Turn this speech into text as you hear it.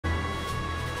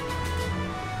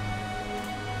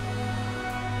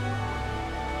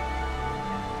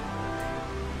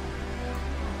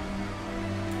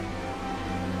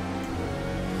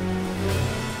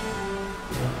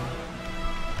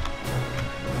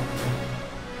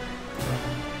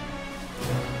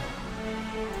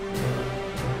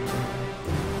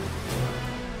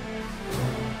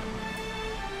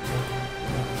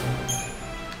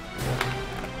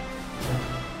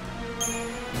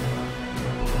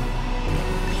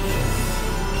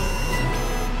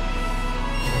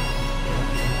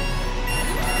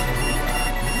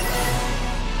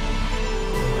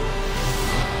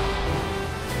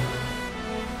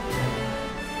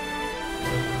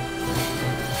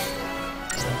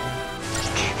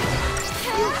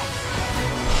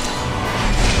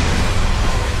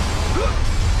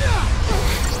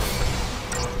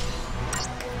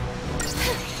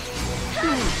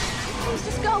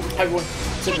Hi everyone,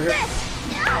 Cendril here.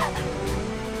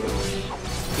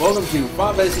 Welcome to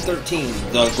Final Fantasy 13,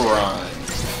 The Grind.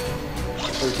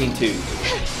 13-2.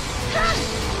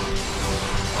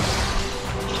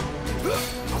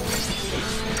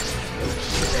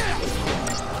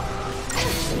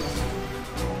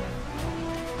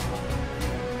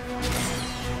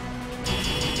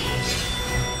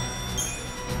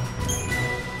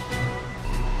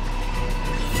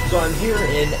 So I'm here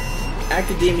in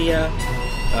Academia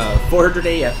 400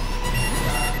 AF,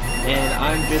 and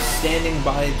I'm just standing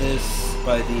by the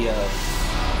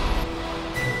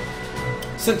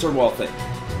sensor wall thing,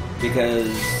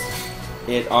 because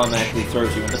it automatically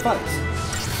throws you into fights.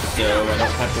 So I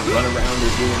don't have to run around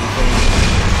or do anything.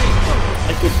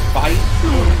 I could fight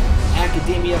in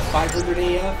Academia 500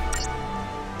 AF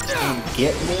and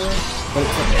get more, but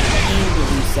it's a pain to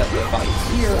reset the fights.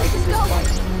 Here I can just fight.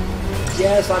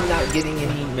 Yes, I'm not getting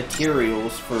any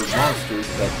materials for monsters,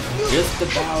 but just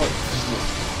about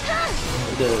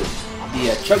the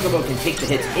Chocobo can take the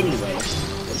hits anyway,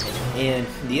 and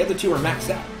the other two are maxed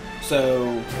out.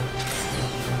 So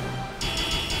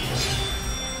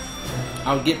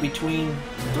I'll get between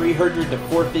 300 to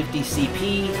 450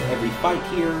 CP every fight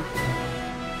here,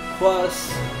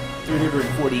 plus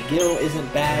 340 gil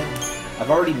isn't bad.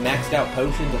 I've already maxed out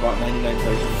potions, about 99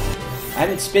 potions. I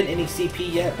haven't spent any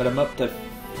CP yet, but I'm up to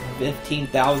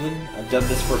 15,000. I've done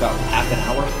this for about half an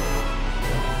hour.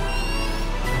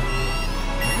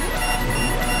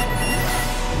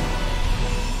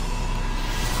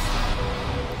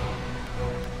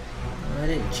 I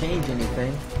didn't change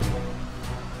anything.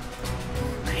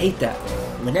 I hate that.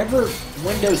 Whenever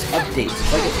Windows updates,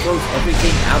 it's like it throws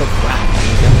everything out of whack.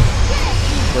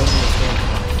 Don't understand why.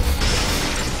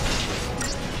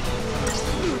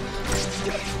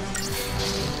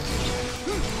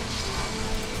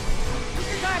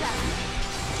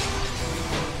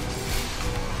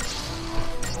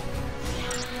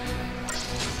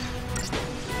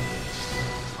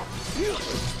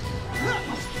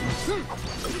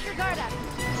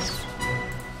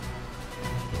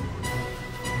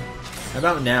 How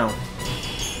about now?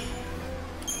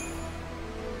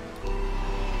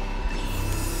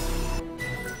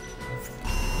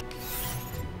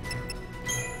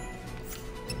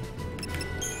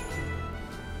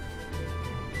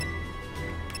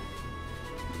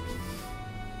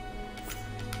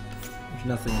 There's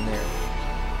nothing in there.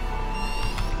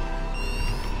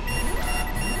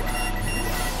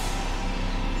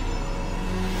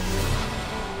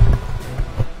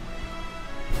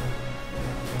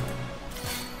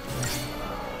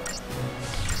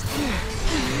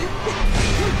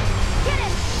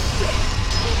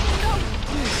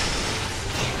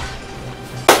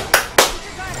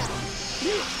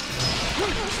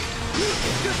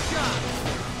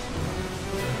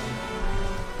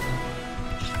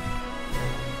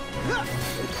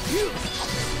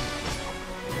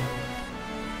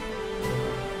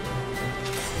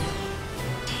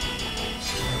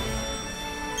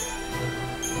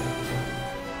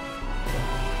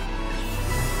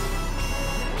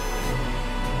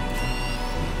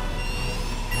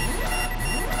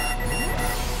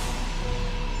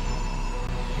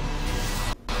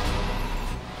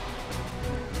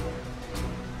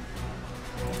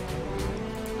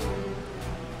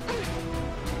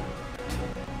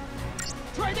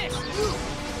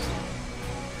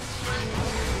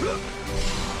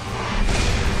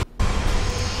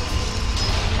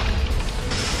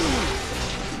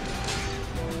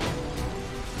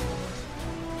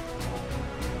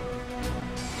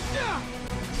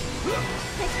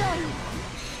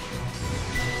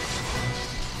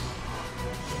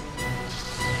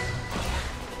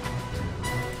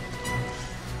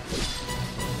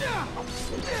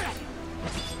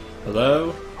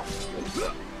 Hello?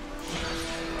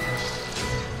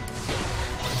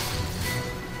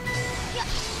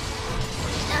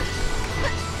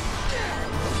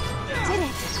 Did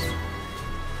it.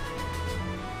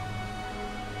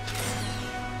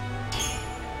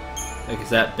 Like, is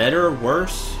that better or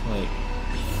worse? Like...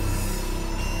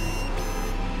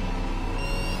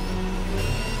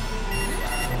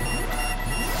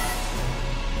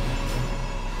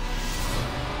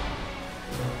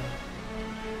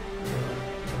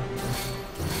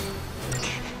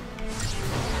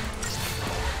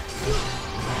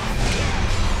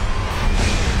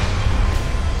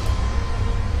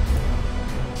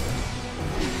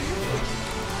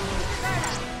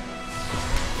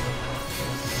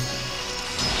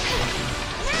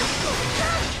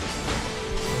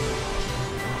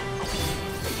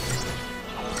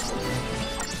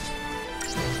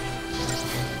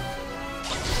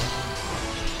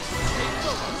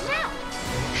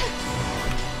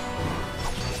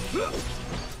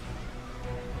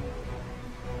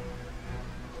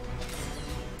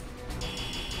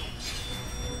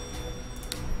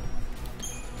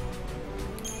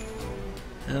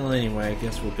 Well, anyway, I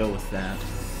guess we'll go with that.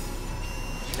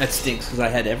 That stinks because I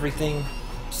had everything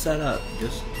set up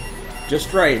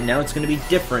just right, and now it's going to be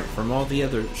different from all the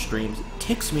other streams. It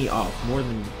ticks me off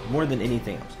more than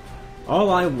anything else. All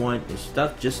I want is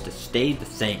stuff just to stay the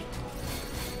same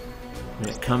when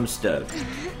it comes to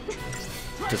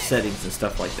settings and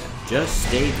stuff like that. Just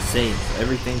stay the same so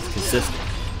everything's consistent.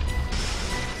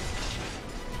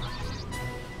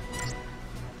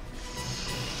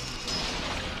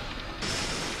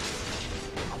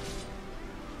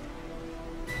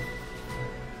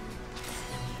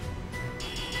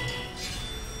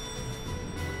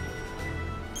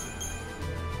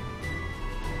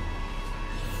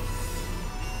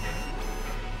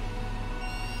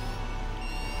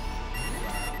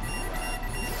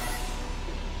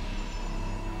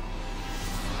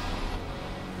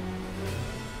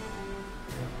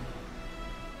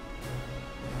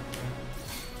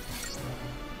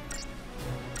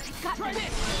 Try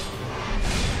this!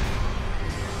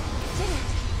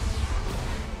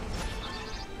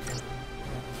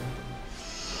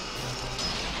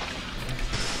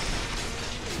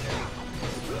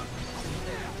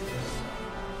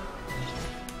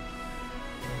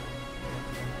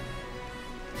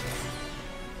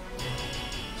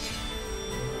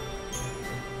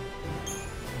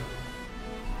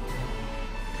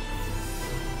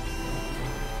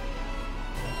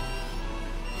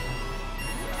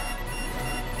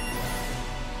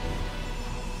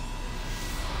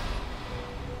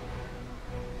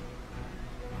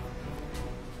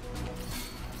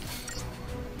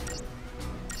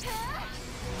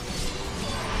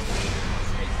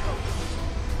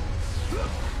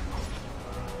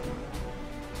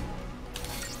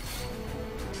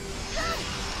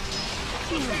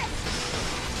 Did it!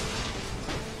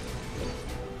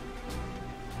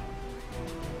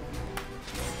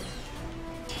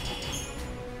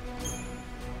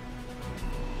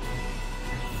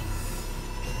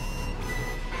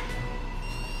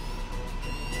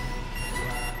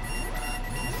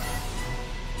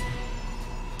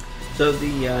 So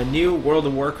the new World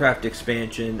of Warcraft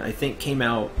expansion, I think, came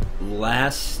out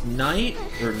last night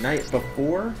or night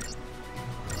before.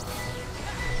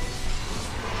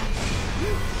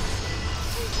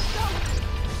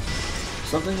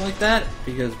 Something like that,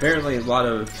 because apparently a lot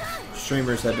of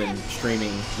streamers have been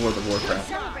streaming World of Warcraft.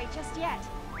 Celebrate just yet.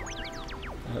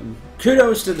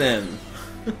 Kudos to them.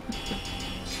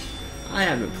 I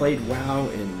haven't played WoW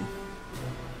in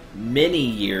many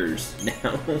years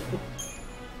now.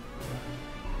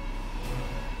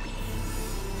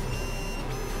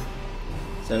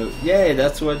 So, yay,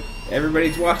 that's what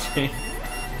everybody's watching.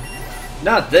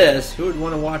 Not this. Who would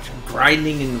want to watch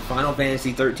grinding in Final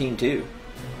Fantasy 13 too?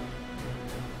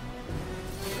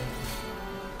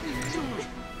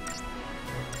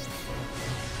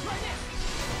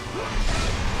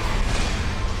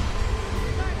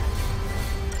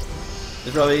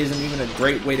 This probably isn't even a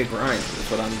great way to grind.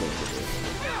 That's what I'm going to do.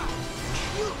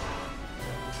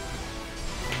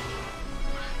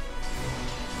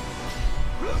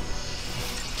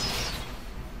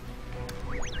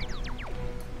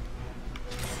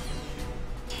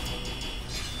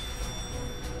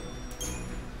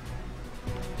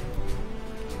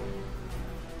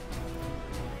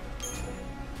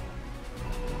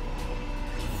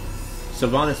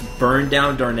 Sylvanas burned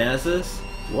down Darnassus?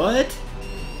 What?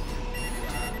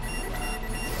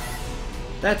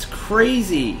 That's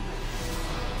crazy!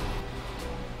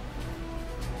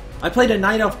 I played a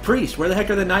Night Elf Priest. Where the heck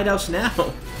are the Night Elves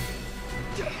now?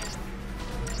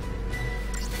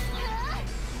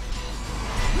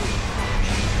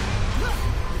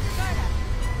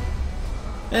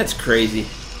 That's crazy.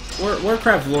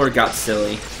 Warcraft lore got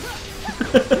silly.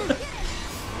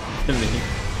 To me.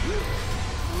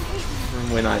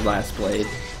 From when I last played.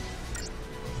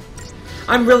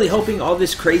 I'm really hoping all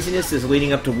this craziness is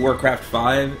leading up to Warcraft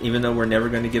 5, even though we're never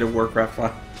going to get a Warcraft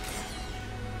 5.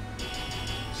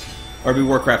 Or be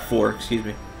Warcraft 4, excuse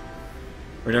me.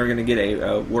 We're never going to get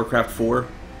a Warcraft 4.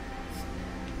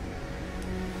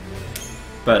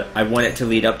 But I want it to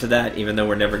lead up to that, even though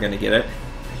we're never going to get it.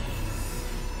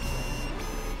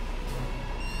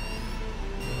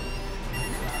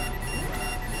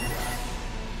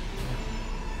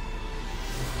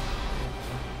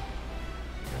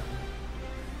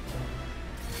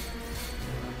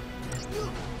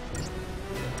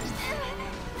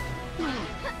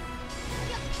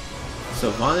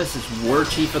 Sylvanas is War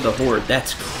Chief of the Horde.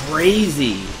 That's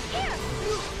crazy!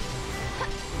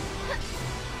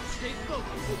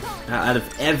 Out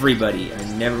of everybody, I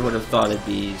never would have thought it'd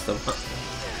be so.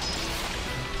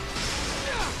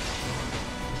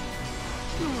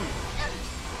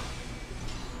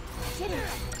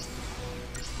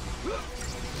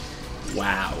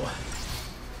 Wow.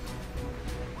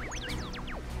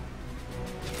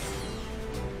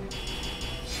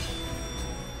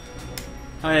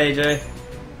 Hi, AJ.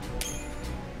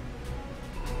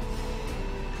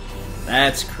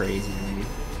 That's crazy, dude.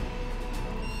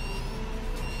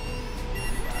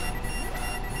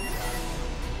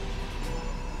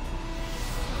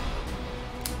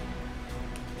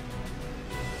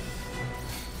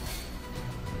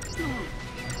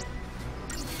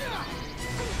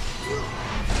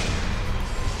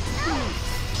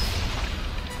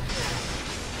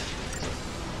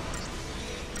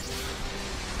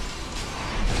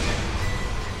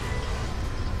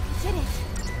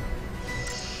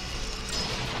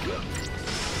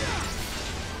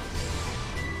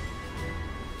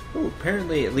 Ooh,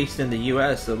 apparently, at least in the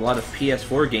US, a lot of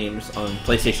PS4 games on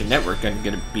PlayStation Network are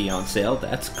going to be on sale.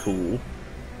 That's cool.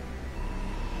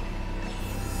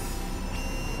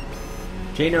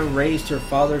 Jaina raised her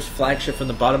father's flagship from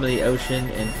the bottom of the ocean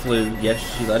and flew, yes,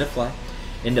 she let it fly,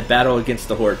 into battle against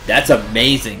the Horde. That's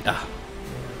amazing.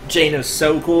 Jaina's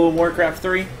so cool in Warcraft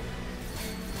 3.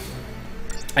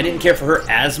 I didn't care for her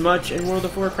as much in World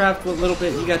of Warcraft, what little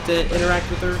bit you got to interact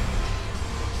with her.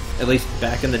 At least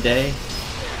back in the day.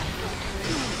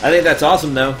 I think that's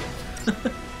awesome, though.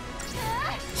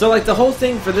 So, like, the whole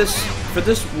thing for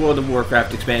this World of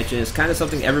Warcraft expansion is kind of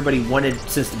something everybody wanted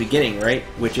since the beginning, right?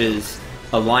 Which is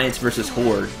Alliance versus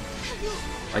Horde.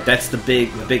 Like, that's the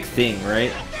big thing,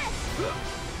 right?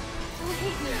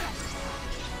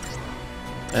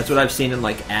 That's what I've seen in,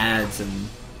 like, ads and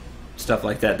stuff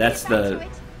like that. That's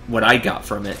what I got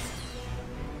from it.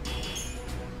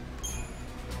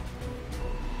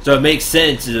 So it makes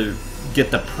sense to get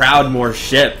the Proudmoore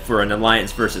ship for an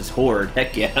Alliance versus Horde.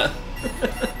 Heck yeah.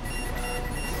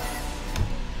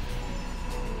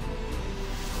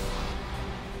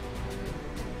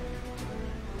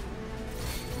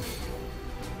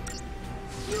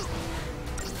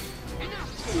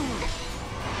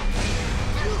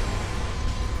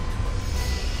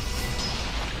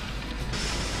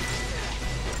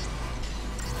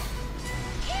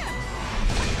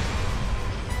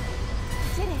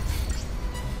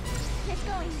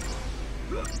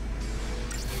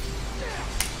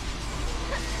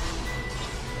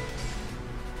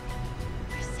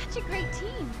 Such a great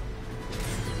team.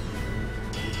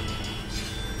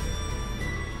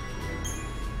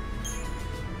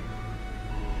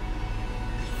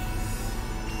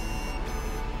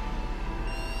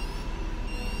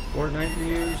 Fortnite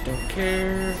views, don't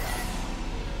care.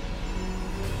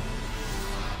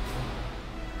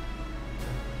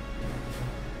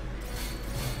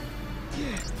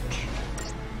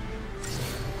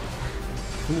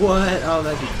 What? Oh,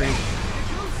 that'd be crazy.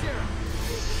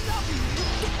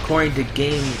 According to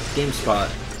GameSpot,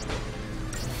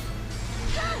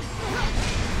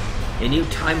 a new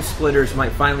Time Splitters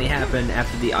might finally happen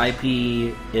after the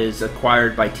IP is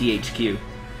acquired by THQ.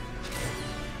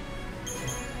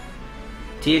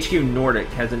 THQ Nordic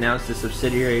has announced the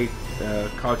subsidiary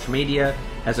Koch Media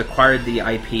has acquired the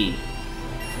IP.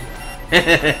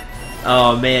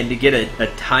 Oh man, to get a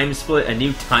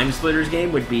new Time Splitters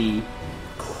game would be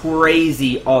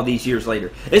crazy all these years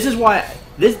later. This is why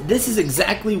this is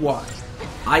exactly why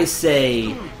I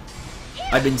say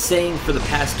I've been saying for the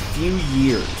past few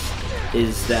years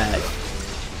is that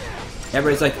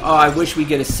everybody's like, oh, I wish we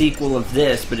get a sequel of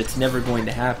this, but it's never going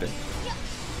to happen.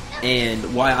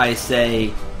 And why I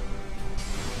say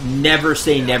never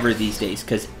say never these days,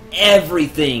 because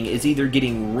everything is either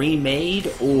getting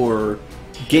remade or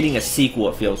getting a sequel,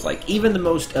 it feels like. Even the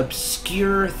most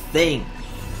obscure thing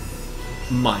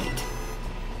might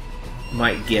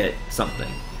get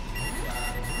something.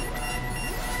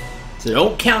 So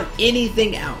don't count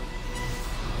anything out.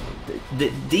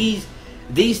 These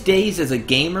days as a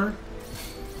gamer,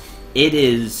 it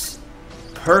is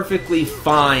perfectly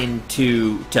fine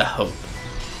to hope.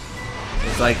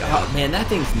 It's like, oh man, that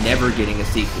thing's never getting a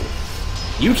sequel.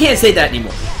 You can't say that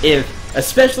anymore.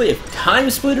 Especially if Time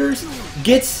Splitters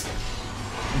gets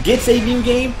a new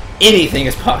game, anything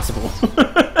is possible.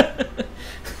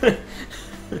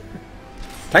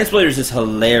 Time Splitters is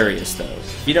hilarious, though.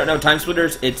 If you don't know Time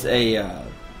Splitters, it's a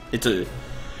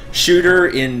shooter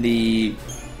in the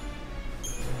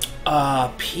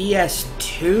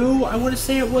PS2, I want to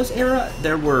say it was, era.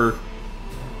 There were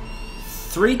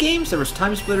 3 games. There was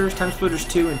Time Splitters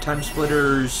 2, and Time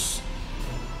Splitters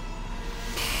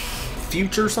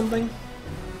Future something.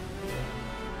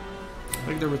 I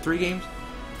think there were 3 games.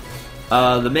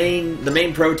 The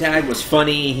main pro tag was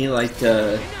funny. He liked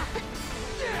to...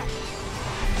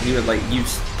 He would like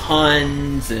use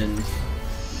puns, and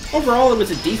overall it was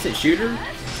a decent shooter.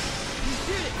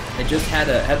 It just had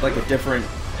like a different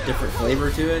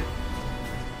flavor to it.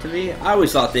 To me, I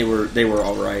always thought they were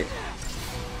all right.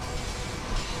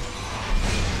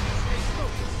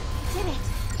 Did it.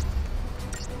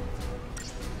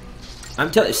 I'm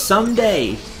telling you,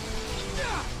 someday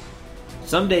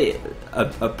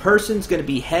a person's going to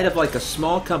be head of like a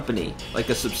small company, like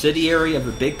a subsidiary of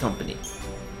a big company.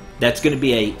 That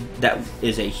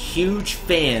is a huge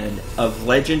fan of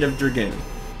Legend of Dragoon.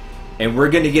 And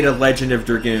we're going to get a Legend of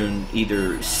Dragoon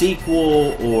either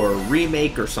sequel or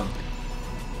remake or something.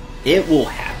 It will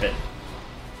happen.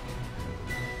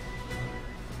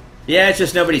 Yeah, it's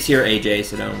just nobody's here, AJ,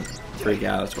 so don't freak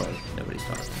out. That's why nobody's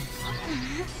talking.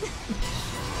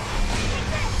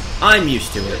 I'm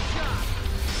used to it.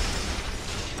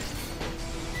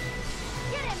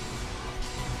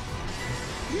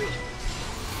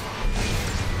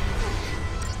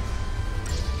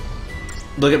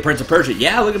 Look at Prince of Persia.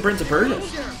 Yeah, look at Prince of Persia.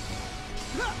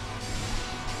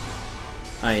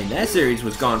 I mean, that series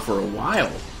was gone for a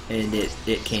while, and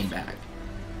it came back.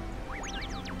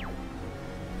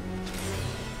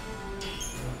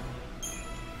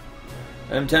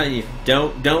 I'm telling you,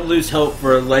 don't lose hope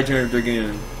for a Legend of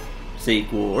Dragoon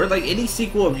sequel, or like any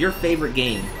sequel of your favorite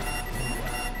game.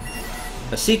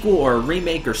 A sequel or a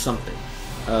remake or something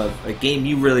of a game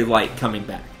you really like coming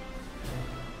back.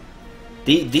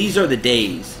 These are the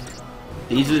days.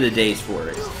 These are the days for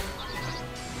it.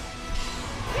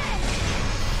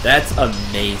 That's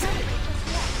amazing.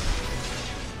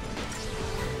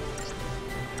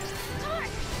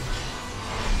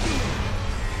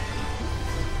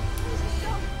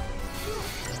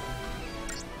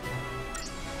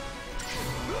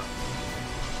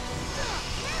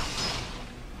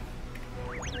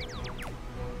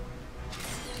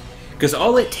 Because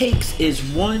all it takes is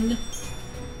one...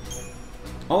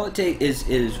 All it takes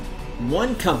is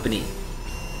one company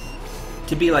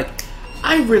to be like,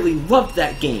 I really loved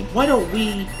that game. Why don't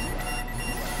we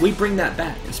bring that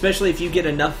back? Especially if you get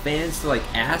enough fans to like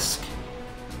ask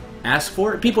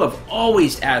for it. People have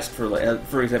always asked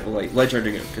for example, like Legend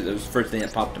of Dragoon, because it was the first thing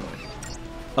that popped to mind.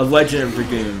 A Legend of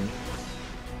Dragoon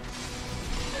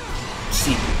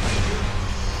sequel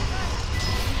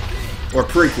or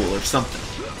prequel or something,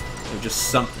 or just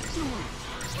something.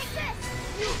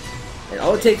 And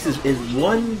all it takes is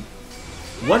one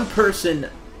person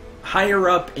higher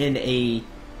up in a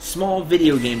small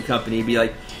video game company to be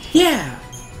like, yeah,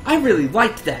 I really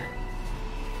liked that.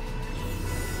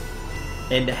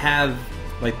 And to have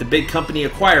like the big company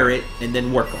acquire it and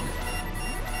then work on it.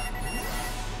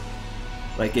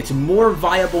 Like, it's more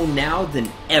viable now than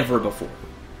ever before.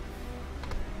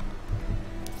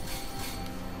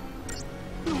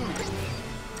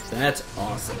 That's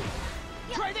awesome.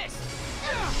 Try this.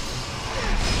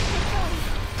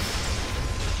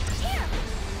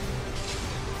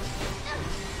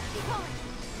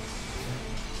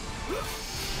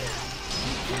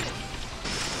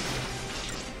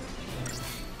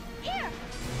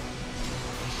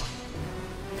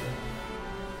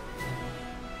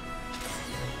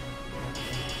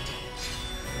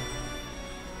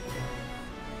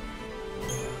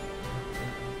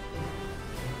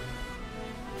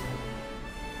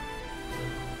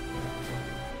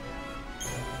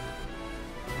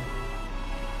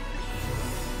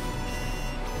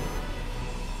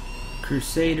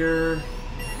 Crusader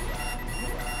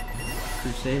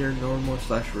normal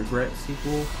 / regret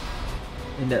sequel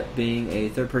end up being a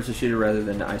third-person shooter rather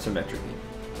than an isometric game.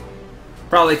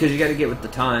 Probably because you got to get with the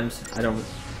times. I don't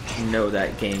know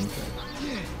that game. But,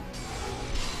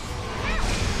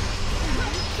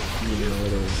 you know,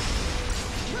 it'll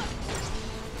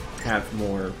have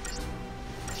more.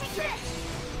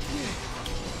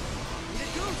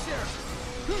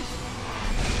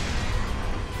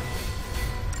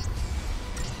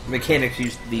 Mechanics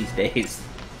used these days,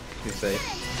 you say.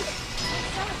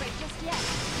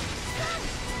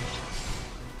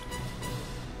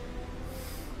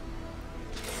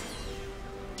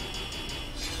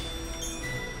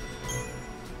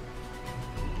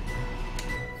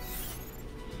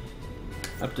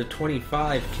 Up to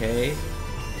 25K.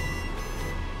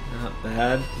 Not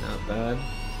bad, not bad.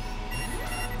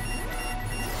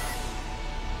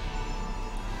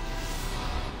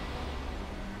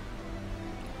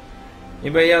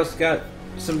 Anybody else got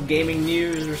some gaming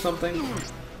news or something?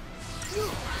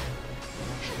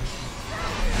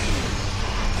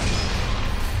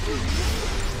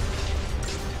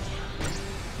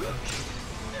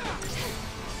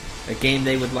 A game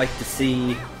they would like to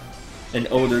see An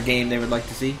older game they would like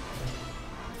to see.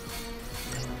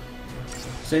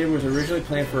 Cendril was originally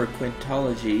planned for a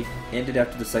quintology, ended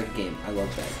after the second game. I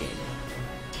love that game.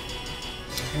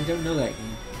 I don't know that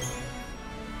game.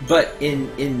 But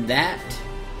in that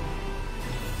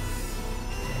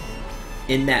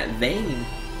vein,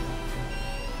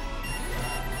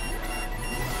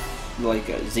 like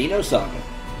Xenosaga,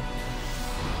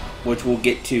 which we'll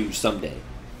get to someday.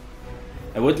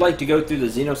 I would like to go through the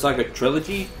Xenosaga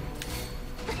trilogy,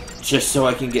 just so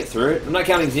I can get through it. I'm not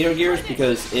counting Xenogears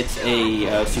because it's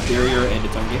a superior and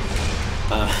its own game.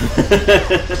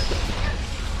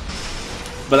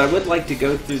 But I would like to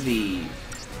go through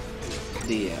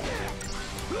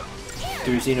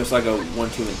through Xenosaga 1,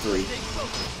 2, and 3.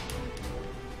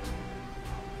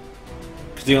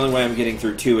 Because the only way I'm getting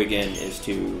through 2 again is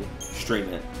to stream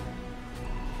it.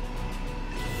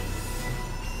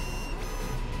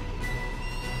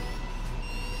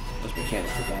 Those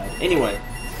mechanics are bad. Anyway.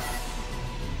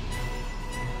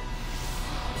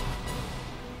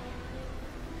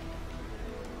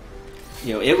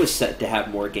 You know, it was set to have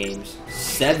more games.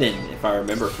 7, if I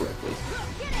remember correctly.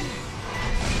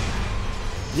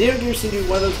 Xenogears seems to be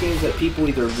one of those games that people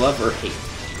either love or hate.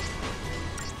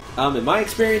 In my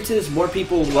experiences, more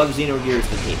people love Xenogears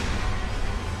than hate it.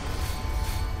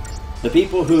 The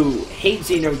people who hate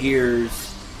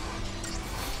Xenogears,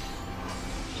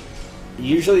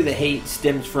 usually the hate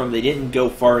stems from they didn't go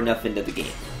far enough into the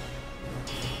game.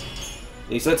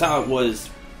 At least that's how it was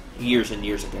years and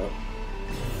years ago.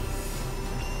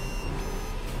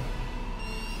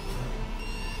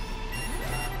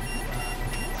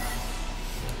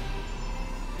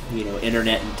 You know,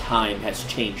 internet and time has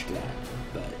changed that,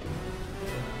 but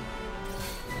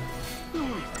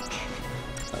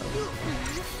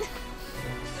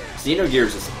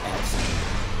Xenogears is excellent.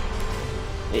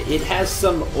 It has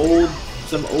some old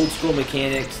school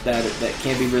mechanics that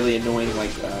can be really annoying,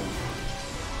 like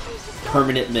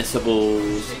permanent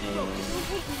missables and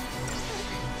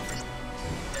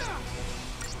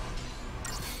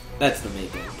that's the main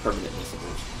thing, permanent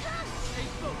missables.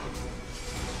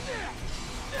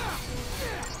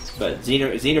 But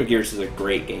Xenogears is a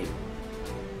great game.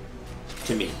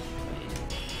 To me.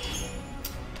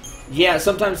 Yeah,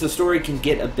 sometimes the story can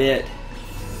get a bit...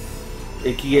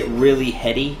 It can get really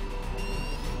heady.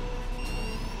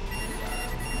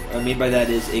 What I mean by that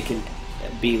is it can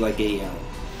be like a...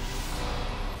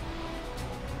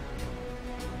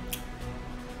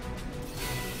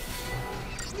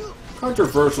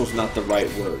 controversial is not the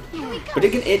right word. But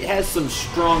it has some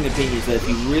strong opinions that if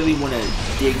you really want to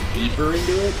dig deeper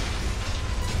into it,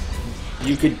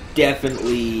 you could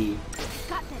definitely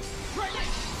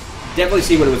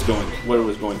see what it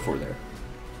was going for there.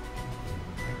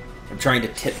 I'm trying to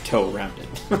tiptoe around it.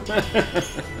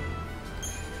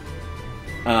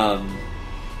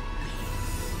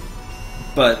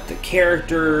 But the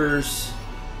characters,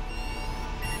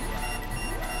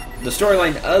 the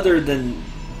storyline, other than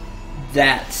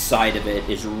that side of it,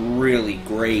 is really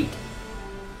great.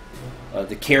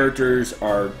 The characters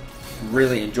are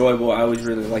really enjoyable. I always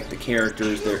really like the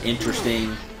characters. They're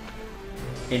interesting.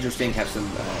 Have some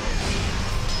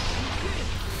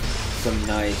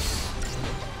nice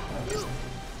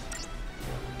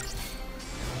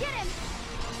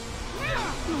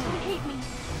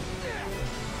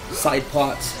side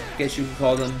plots, I guess you could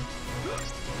call them.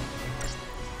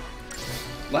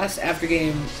 Last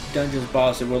after-game Dungeons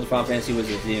boss in World of Final Fantasy was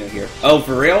a Xenogear. Oh,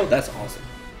 for real? That's awesome.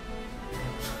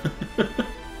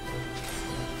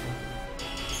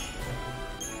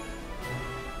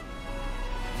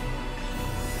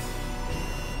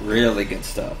 Really good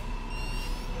stuff.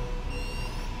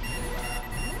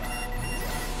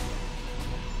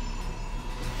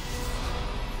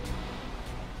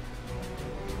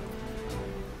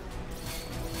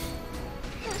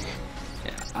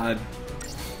 Yeah, I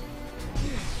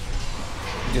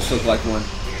just look like one.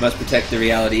 Must protect the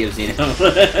reality of Xeno.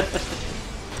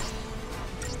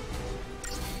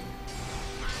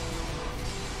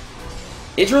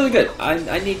 It's really good.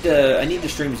 I need to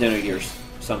stream Xenogears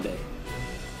someday.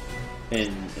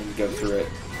 And go through it.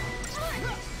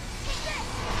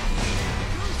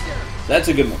 That's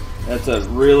a good one. That's a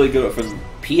really good one from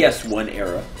PS1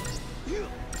 era.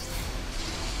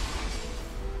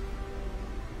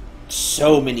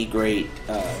 So many great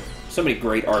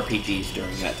RPGs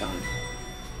during that time.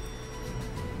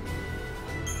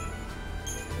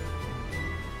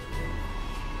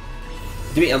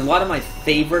 To me, a lot of my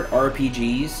favorite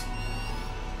RPGs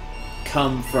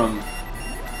come from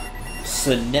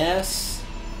SNES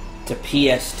to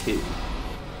PS2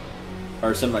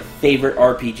 are some of my favorite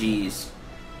RPGs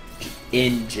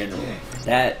in general.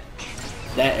 That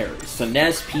That era. So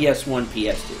NES, PS1,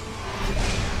 PS2.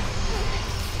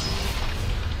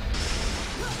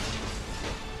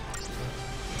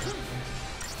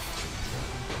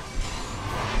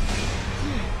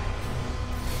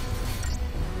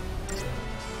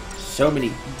 So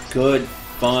many good,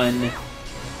 fun,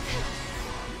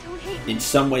 in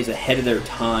some ways ahead of their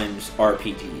times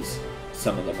RPGs.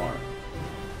 Some of them are.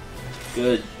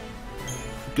 Good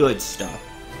stuff.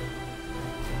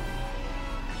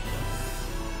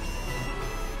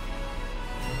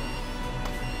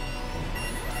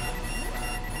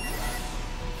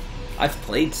 I've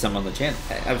played some on the channel.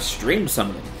 I've streamed some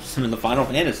of them. Some of the Final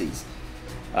Fantasies.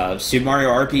 Super Mario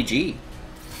RPG.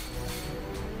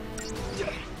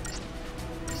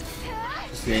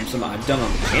 Just name some I've done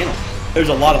on the channel. There's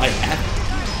a lot I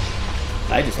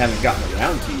haven't. I just haven't gotten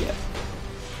around to yet.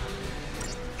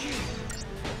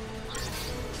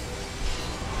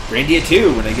 Grandia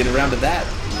 2, when I get around to that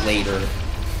later.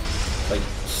 Like,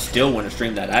 still want to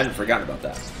stream that. I haven't forgotten about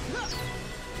that.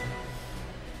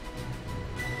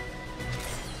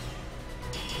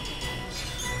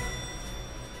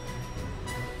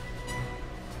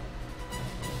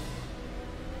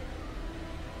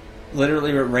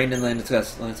 Literally, Rain and Land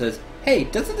says, "Hey,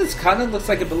 doesn't this kind of look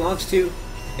like it belongs to?"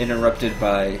 Interrupted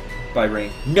by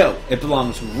Rain. "No, it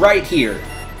belongs right here."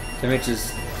 That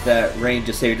mentions that Rain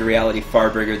just saved a reality far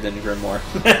bigger than Grimoire.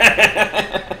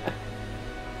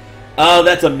 Oh,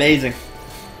 that's amazing.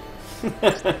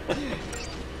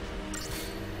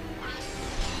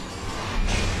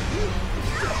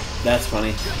 That's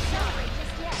funny.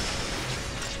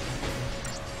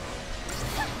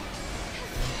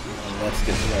 That's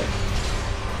good stuff.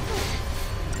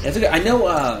 That's good. I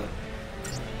know.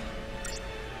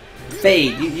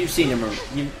 Fade, you've seen him.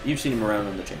 You've seen him around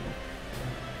on the channel.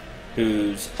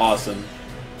 Who's awesome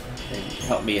and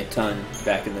helped me a ton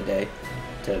back in the day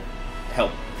to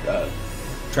help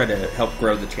try to help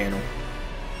grow the channel.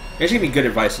 He's giving me good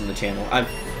advice on the channel. I've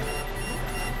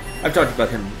talked about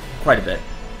him quite a bit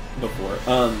before.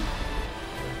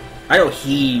 I know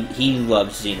he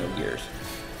loves Xenogears.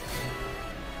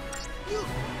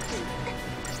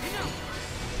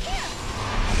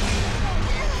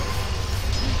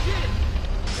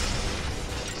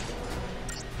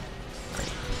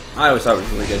 I always thought it was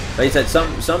really good. Like I said,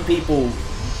 some people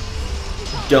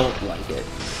don't like it.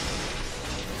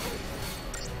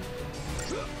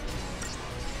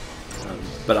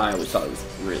 But I always thought it was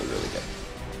really, really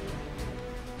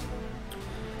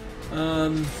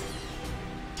good.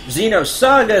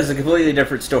 Xenosaga is a completely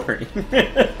different story.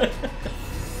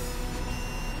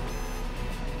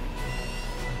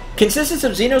 Consistency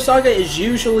of Xenosaga is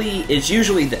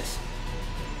usually this.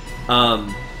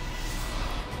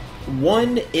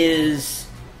 One is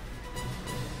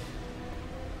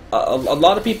a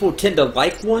lot of people tend to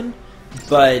like one,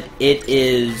 but it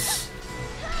is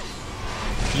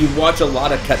you watch a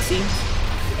lot of cutscenes.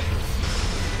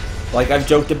 Like I've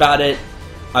joked about it.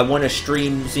 I want to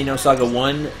stream Xenosaga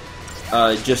 1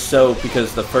 just so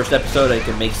because the first episode I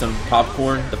can make some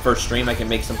popcorn. The first stream I can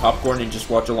make some popcorn and just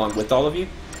watch along with all of you.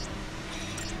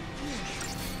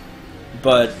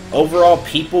 But overall,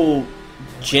 people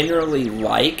generally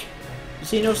like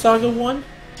Xenosaga 1.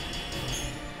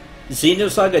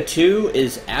 Xenosaga 2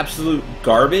 is absolute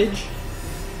garbage.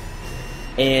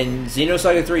 And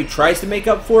Xenosaga 3 tries to make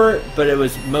up for it, but it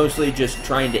was mostly just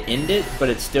trying to end it, but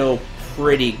it's still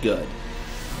pretty good.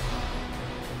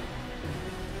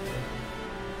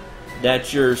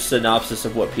 That's your synopsis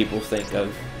of what people think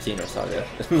of Xenosaga.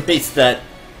 At least that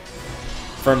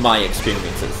from my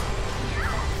experiences.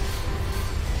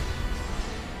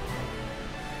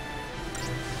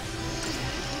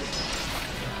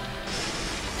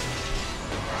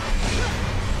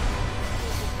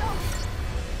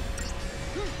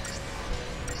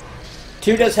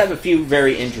 Two does have a few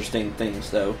very interesting things,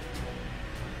 though,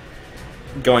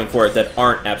 going for it that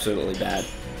aren't absolutely bad,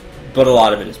 but a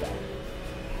lot of it is bad.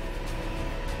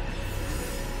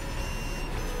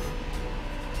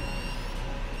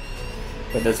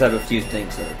 But it does have a few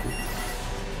things that are cool.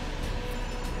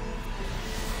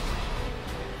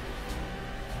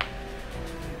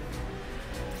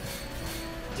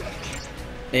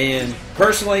 And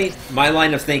personally, my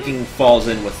line of thinking falls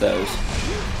in with those.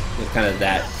 With kind of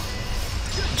that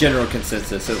general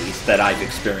consensus, at least, that I've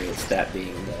experienced, that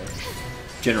being the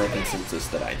general consensus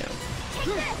that I know.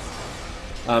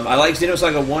 I like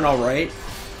Xenosaga 1 alright.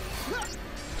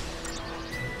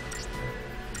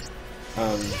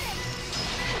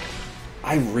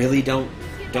 I really don't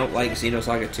like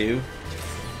Xenosaga 2.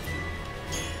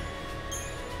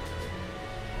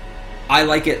 I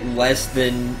like it less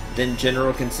than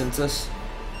general consensus.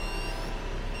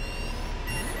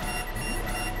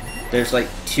 There's like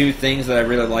 2 things that I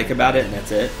really like about it, and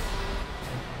that's it.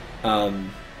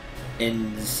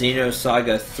 In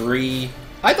Xenosaga 3,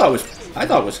 I thought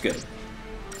it was good.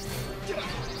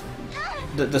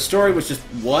 The story was just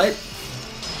what?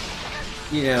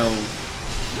 You know,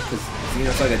 because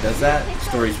Xenosaga does that. The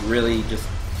story's really just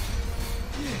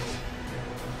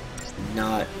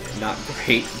not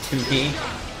great to me.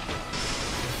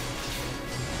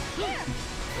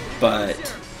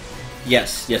 But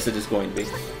yes, it is going to be.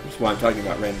 That's why I'm talking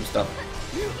about random stuff.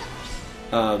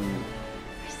 We're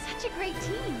such a great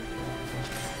team.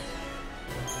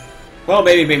 Well,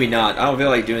 maybe not. I don't feel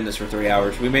like doing this for 3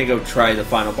 hours. We may go try the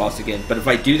final boss again. But if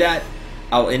I do that,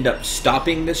 I'll end up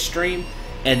stopping this stream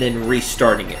and then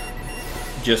restarting it.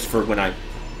 Just for when I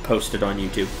post it on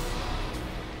YouTube.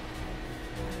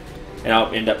 And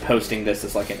I'll end up posting this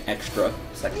as like an extra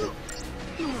section.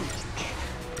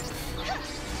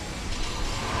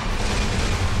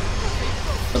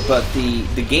 But the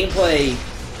gameplay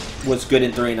was good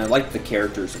in 3, and I liked the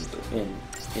characters in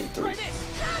 3. Like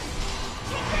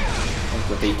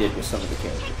what they did with some of the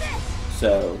characters.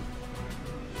 So,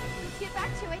 Let's get back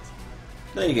to it.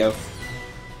 there you go.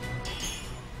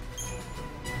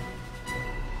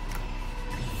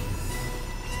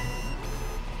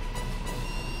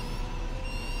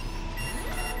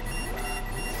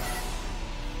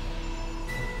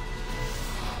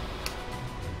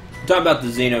 I'm talking about the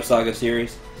Xenosaga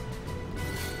series.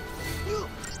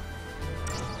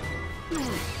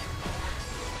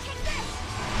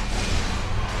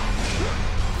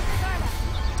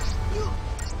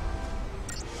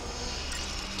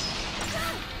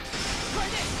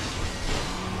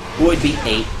 It would be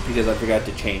 8 because I forgot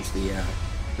to change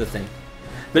the thing.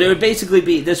 But it would basically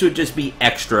be, this would just be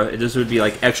extra. This would be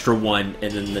like extra 1,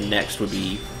 and then the next would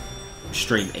be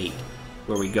stream 8,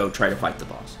 where we go try to fight the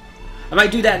boss. I might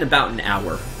do that in about an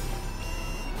hour.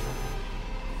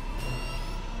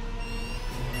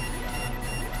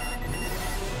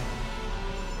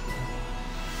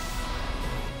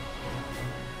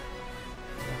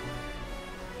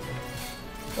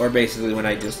 Or basically when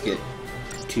I just get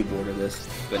too bored of this.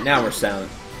 But now sounds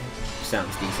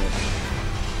decent.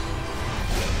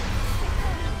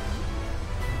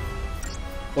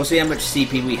 We'll see how much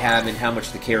CP we have and how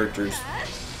much the characters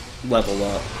level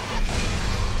up.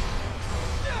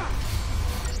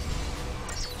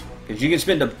 Because you can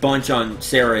spend a bunch on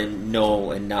Sarah and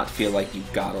Noel and not feel like you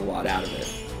got a lot out of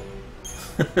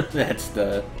it. That's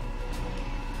the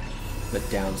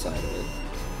downside of it.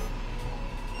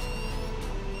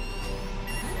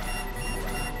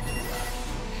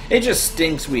 It just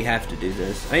stinks we have to do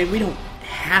this. I mean, we don't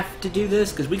have to do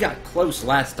this because we got close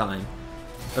last time.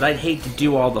 But I'd hate to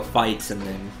do all the fights and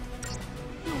then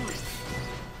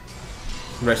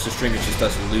the rest of the stream is just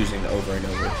us losing over and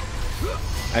over.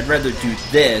 I'd rather do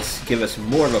this, give us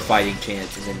more of a fighting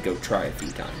chance, and then go try a few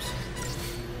times.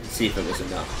 See if it was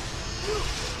enough.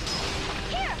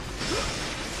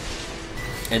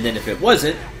 And then if it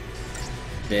wasn't,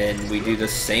 then we do the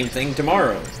same thing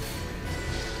tomorrow.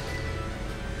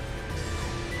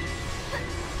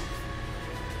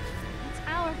 It's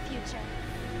our future.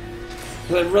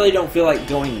 Because I really don't feel like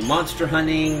going monster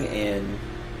hunting and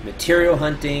material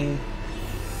hunting.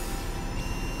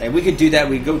 And we could do that.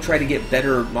 We go try to get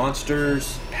better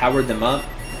monsters, power them up.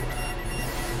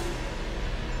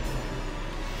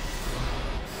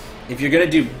 If you're gonna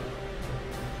do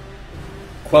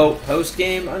quote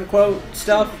post-game unquote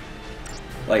stuff,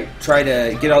 like try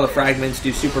to get all the fragments,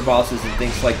 do super bosses and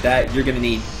things like that, you're gonna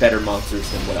need better monsters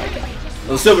than what I got.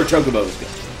 Well, the Silver Chocobo is good,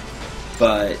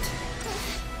 but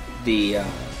the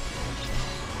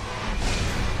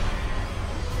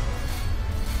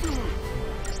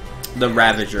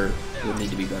Ravager will need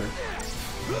to be better.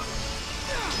 Let's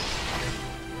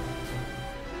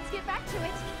get back to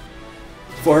it.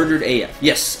 400 AF.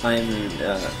 Yes, I am in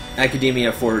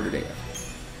Academia 400 AF.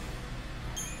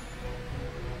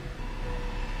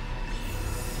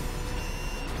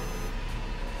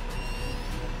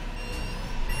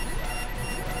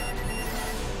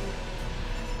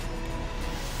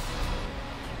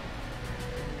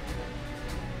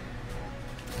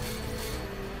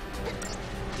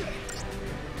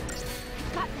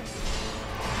 Got this.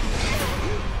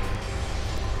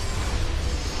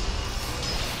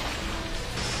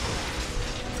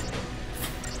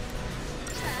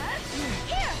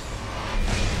 Here.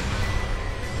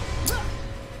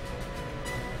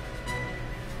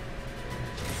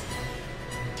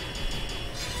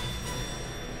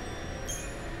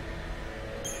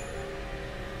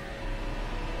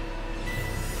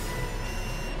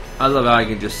 I love how I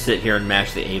can just sit here and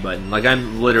mash the A button. Like,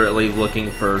 I'm literally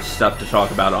looking for stuff to talk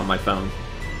about on my phone.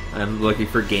 I'm looking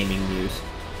for gaming news.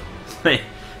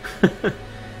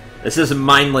 This is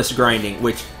mindless grinding,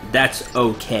 which that's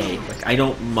okay. Like, I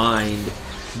don't mind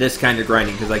this kind of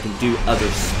grinding because I can do other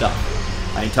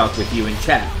stuff. I can talk with you in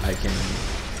chat. I can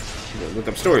look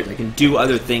up stories. I can do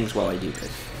other things while I do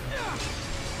this.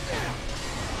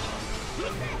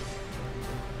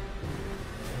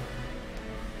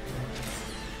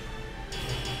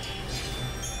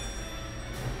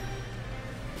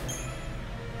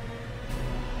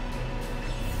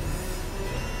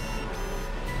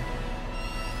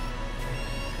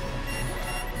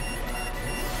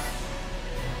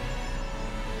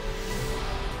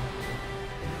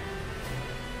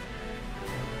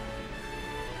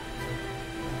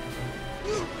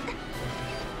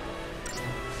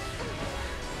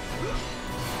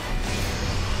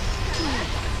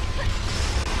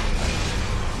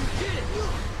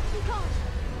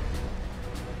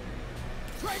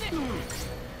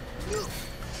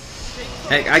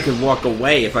 Heck, I could walk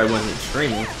away if I wasn't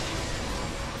streaming.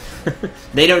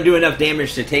 They don't do enough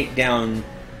damage to take down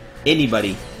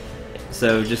anybody.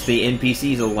 So just the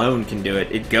NPCs alone can do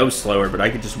it. It goes slower, but I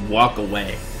could just walk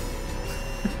away.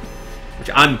 Which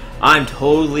I'm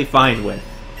totally fine with.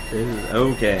 This is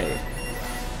okay.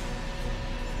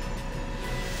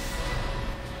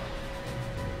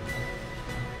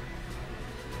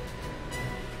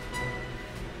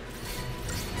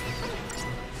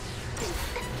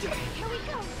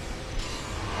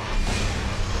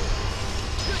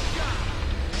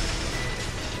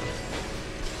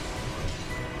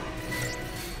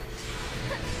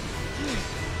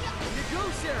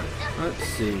 Let's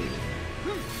see.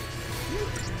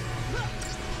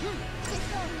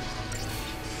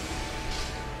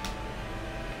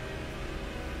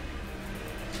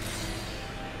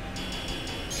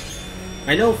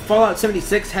 I know Fallout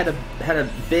 76 had a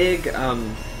big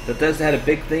Bethesda had a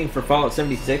big thing for Fallout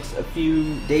 76 a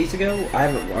few days ago. I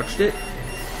haven't watched it.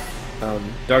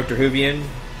 Dr. Hoovian,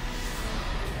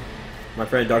 my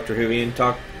friend Dr. Hoovian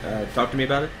talked to me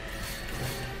about it.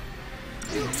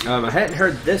 I hadn't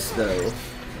heard this though,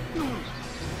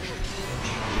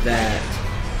 that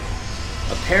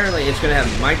apparently it's going to have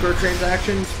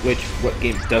microtransactions, which what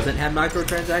game doesn't have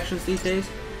microtransactions these days?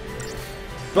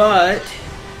 But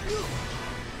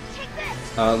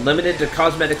limited to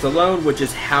cosmetics alone, which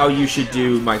is how you should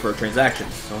do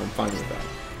microtransactions, so I'm fine with that.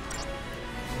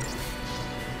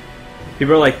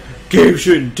 People are like, games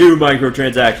shouldn't do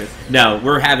microtransactions. No,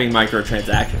 we're having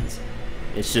microtransactions.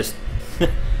 It's just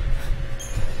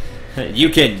you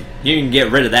can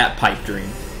get rid of that pipe dream.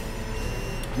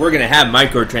 We're gonna have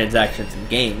microtransactions in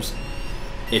games.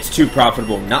 It's too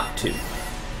profitable not to.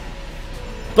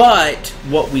 But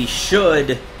what we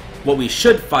should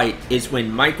fight is when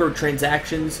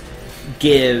microtransactions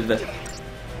give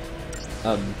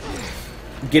an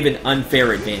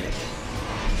unfair advantage.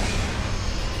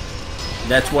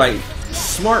 That's why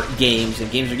smart games,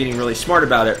 and games are getting really smart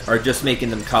about it, are just making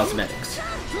them cosmetics.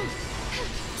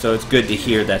 So it's good to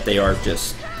hear that they are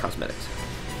just cosmetics.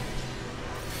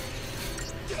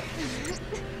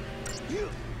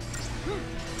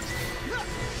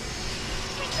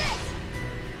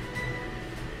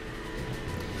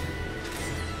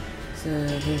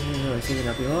 I see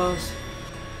cannot be lost.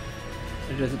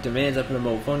 It demands I put a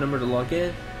mobile phone number to log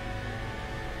in.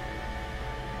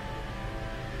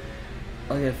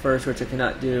 I'll get first, which I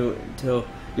cannot do until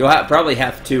you'll probably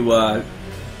have to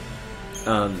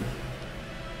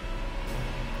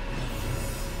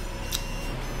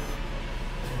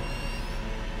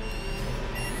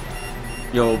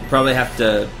you'll probably have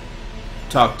to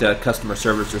talk to customer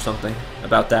service or something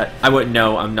about that. I wouldn't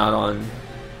know. I'm not on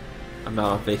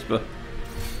Facebook.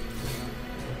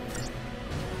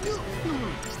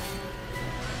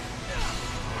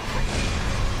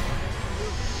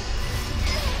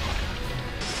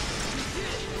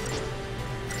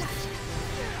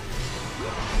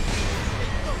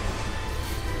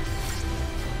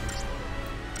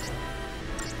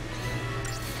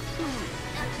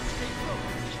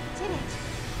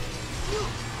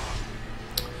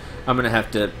 I'm gonna have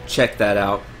to check that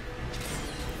out.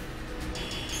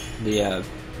 The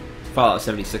Fallout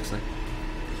 76 thing.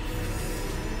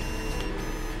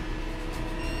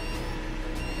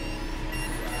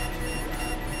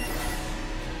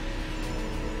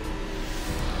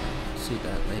 See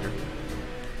that later.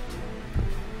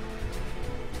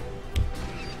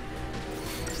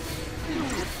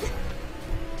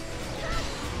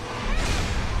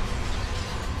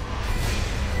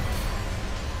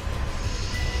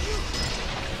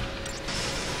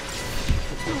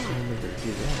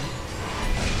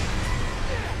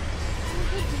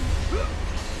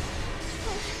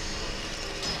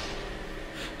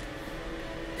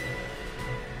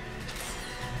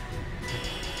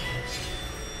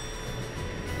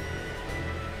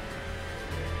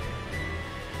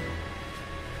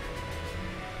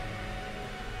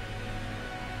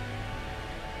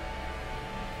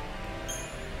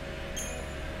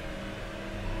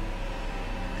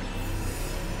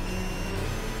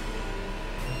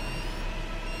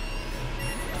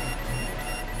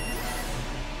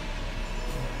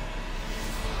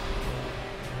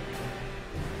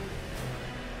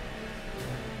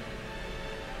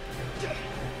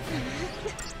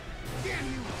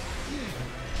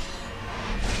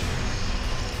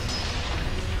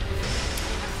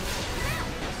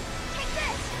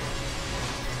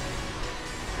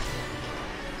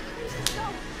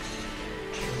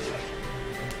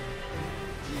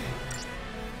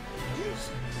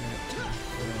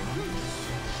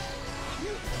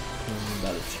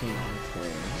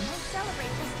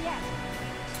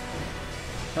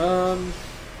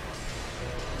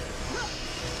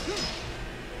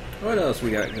 What else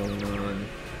we got going on?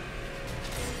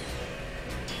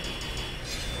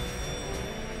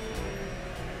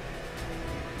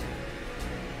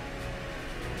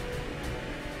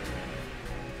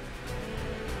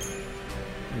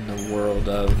 In the world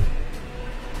of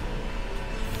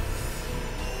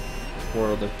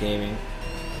gaming.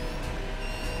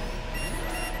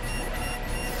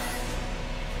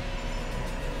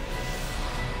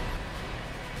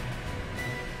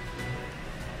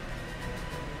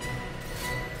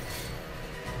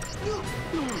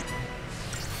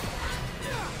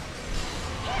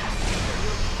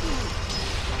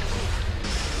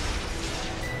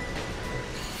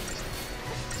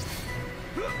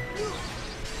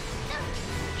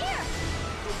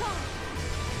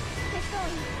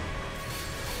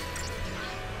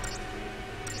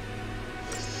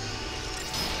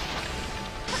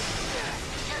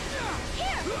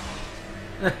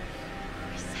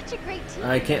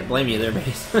 I can't blame you there,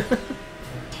 Base.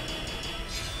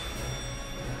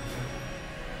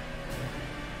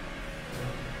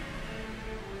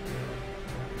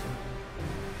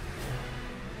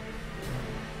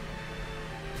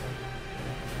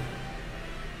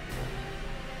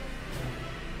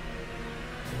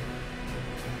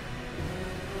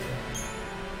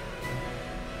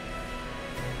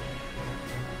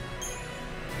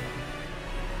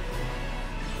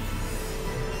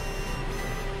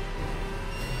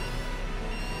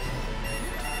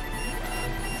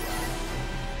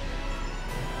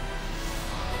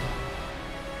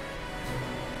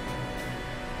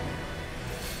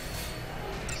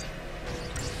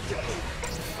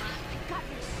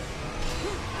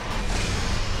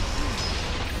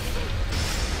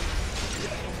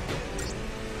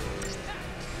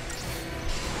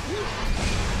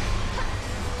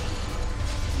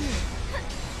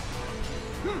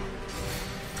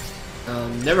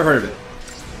 Never heard of it.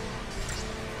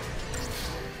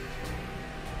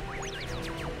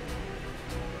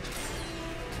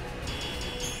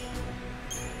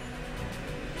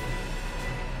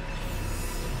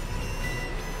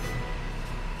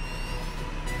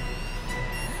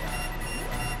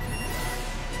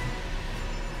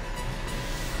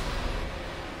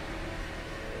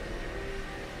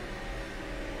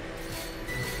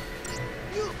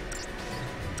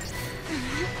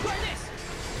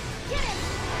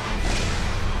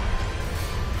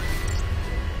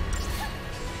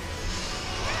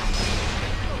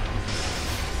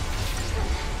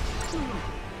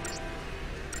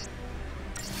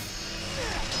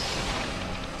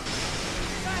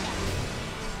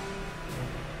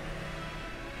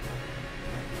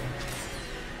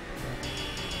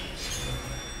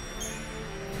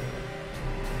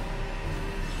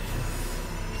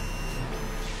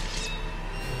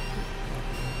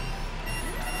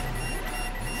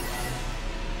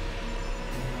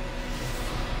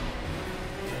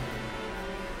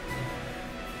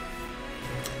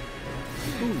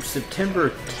 Ooh, September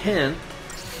 10th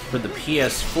for the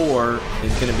PS4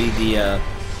 is going to be the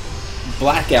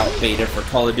Blackout beta for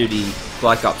Call of Duty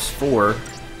Black Ops 4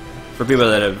 for people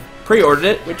that have pre-ordered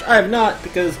it, which I have not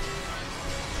because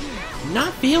I'm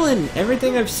not feeling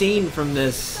everything I've seen from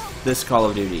this Call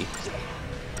of Duty.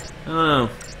 I don't know.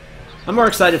 I'm more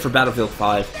excited for Battlefield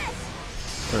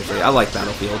 5. Personally, I like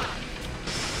Battlefield.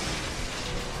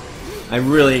 I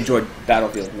really enjoyed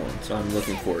Battlefield 1, so I'm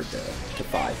looking forward to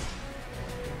 5.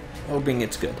 Hoping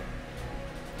it's good.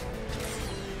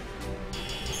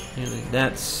 And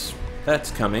that's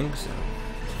coming, so.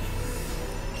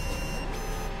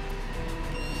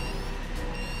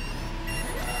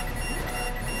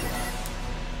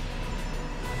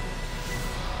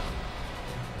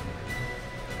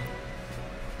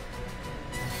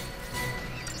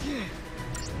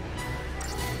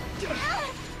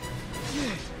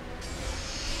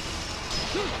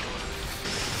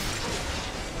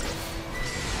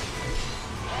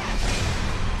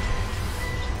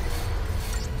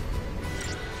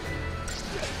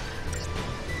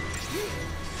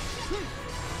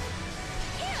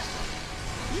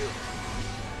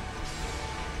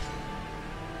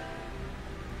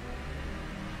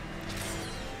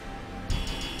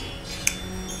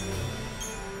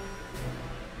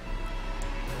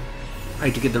 I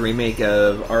like to get the remake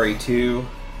of RE2.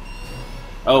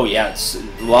 Oh yeah,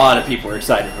 a lot of people are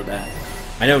excited for that.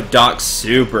 I know Doc's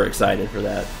super excited for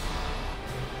that.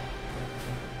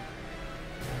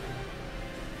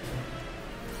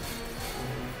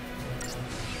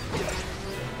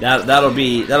 That'll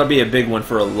be a big one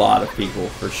for a lot of people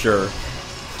for sure.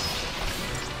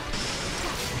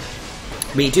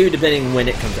 Me too, depending when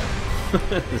it comes out.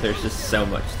 There's just so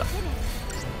much stuff.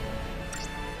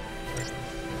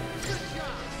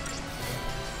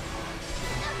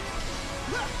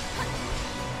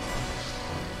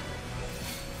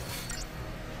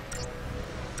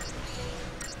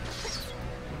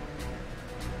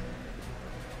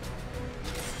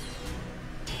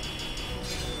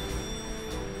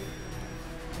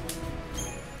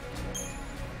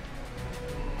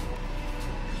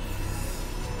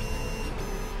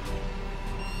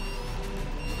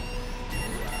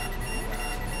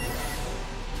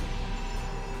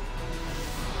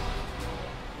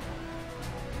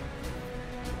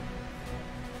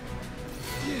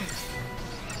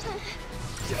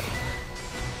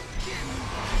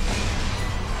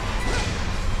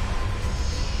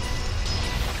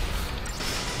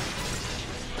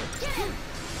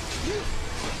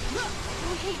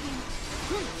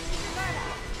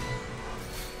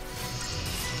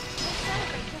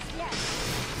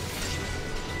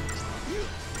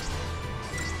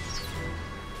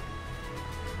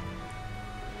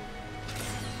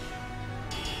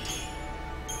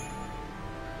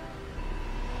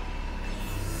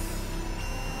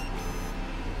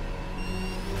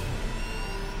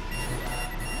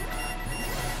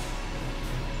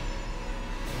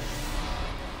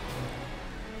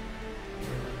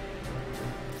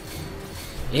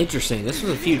 Interesting. This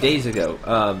was a few days ago.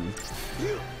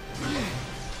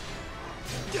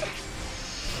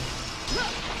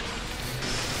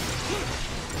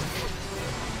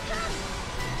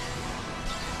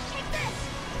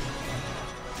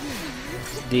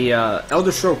 The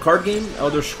Elder Scroll card game,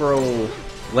 Elder Scroll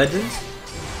Legends.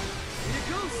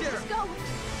 Let's go.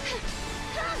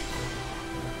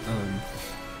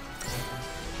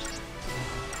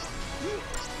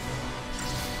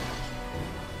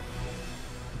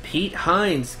 Pete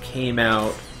Hines came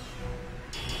out.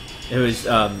 It was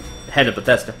head of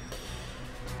Bethesda,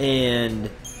 and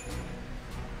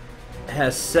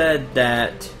has said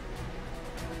that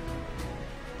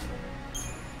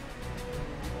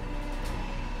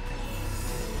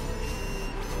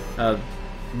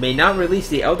may not release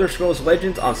the Elder Scrolls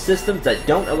Legends on systems that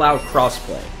don't allow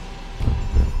crossplay.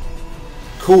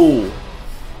 Cool.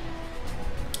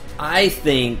 I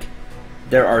think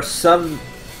there are some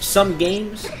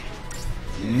games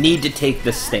need to take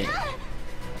this stand,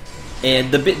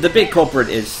 and the big culprit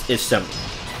is Sony.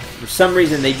 For some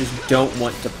reason, they just don't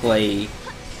want to play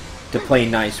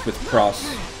nice with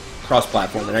cross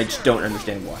platform, and I just don't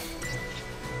understand why.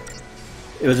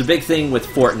 It was a big thing with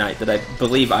Fortnite that I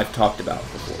believe I've talked about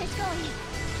before.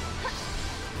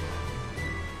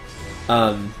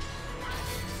 I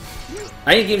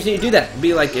think games need to do that.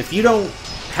 Be like, if you don't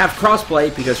have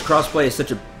crossplay, because crossplay is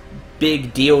such a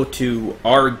big deal to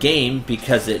our game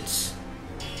because it's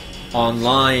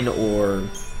online, or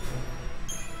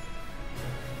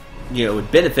you know,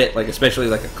 would benefit, like especially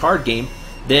like a card game,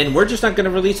 then we're just not going to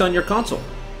release on your console.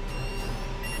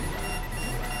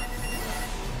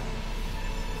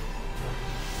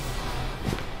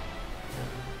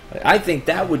 I think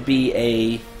that would be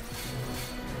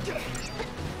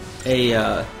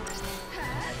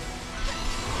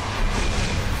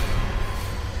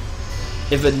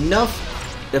if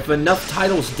enough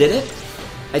titles did it,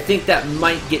 I think that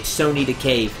might get Sony to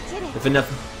cave. If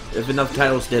enough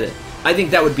titles did it, I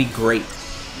think that would be great,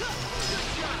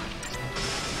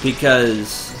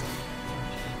 because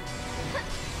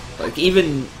like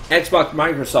even Xbox,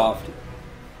 Microsoft,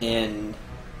 and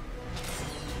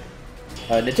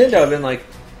Nintendo have been like,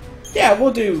 yeah,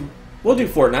 we'll do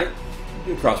Fortnite,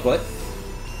 do crossplay.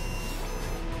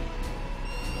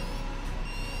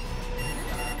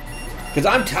 Because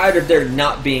I'm tired of there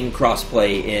not being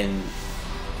crossplay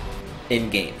in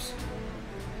games.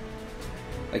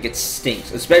 Like, it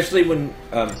stinks, especially when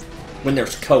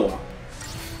there's co-op.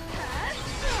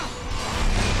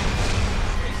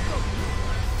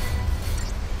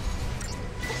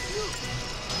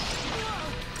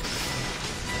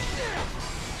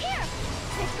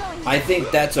 I think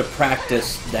that's a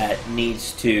practice that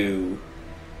needs to,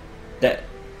 that,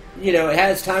 you know, it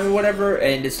has time or whatever,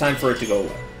 and it's time for it to go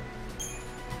away.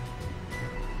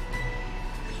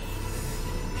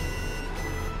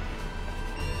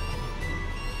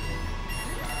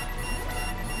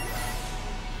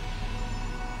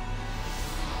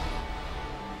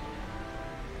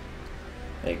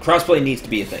 Like, crossplay needs to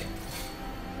be a thing.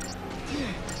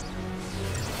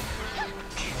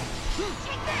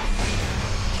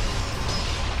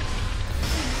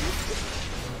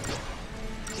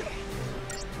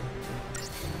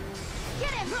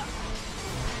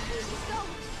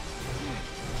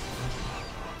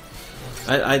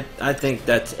 I think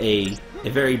that's a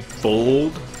very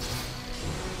bold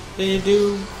thing to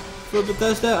do for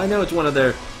Bethesda. I know it's one of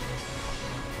their,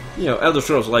 you know, Elder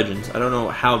Scrolls Legends. I don't know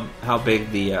how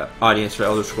big the audience for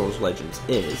Elder Scrolls Legends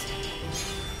is,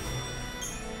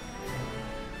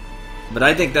 but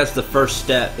I think that's the first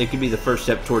step. It could be the first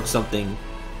step towards something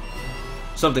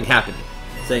happening.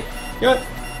 Say, you know what?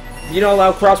 You don't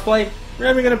allow crossplay. We're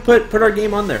not even going to put our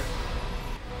game on there.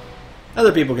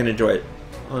 Other people can enjoy it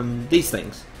on these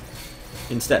things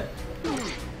instead.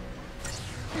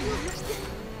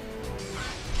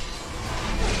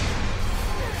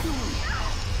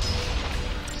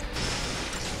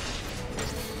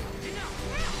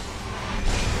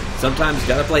 Sometimes you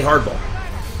gotta play hardball.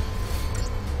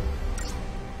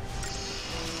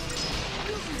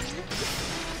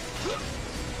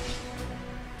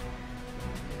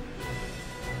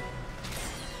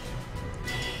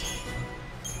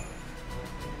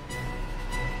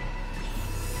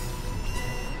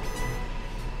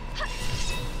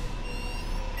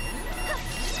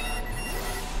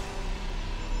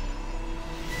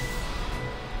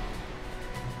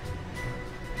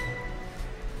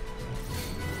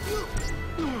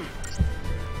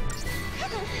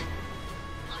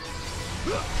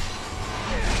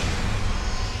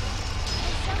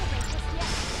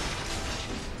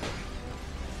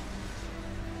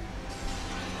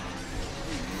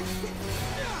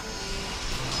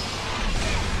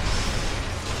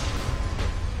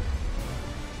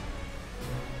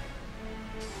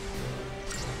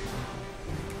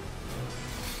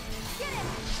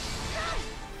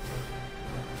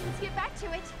 back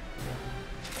to it.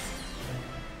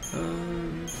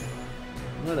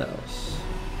 What else?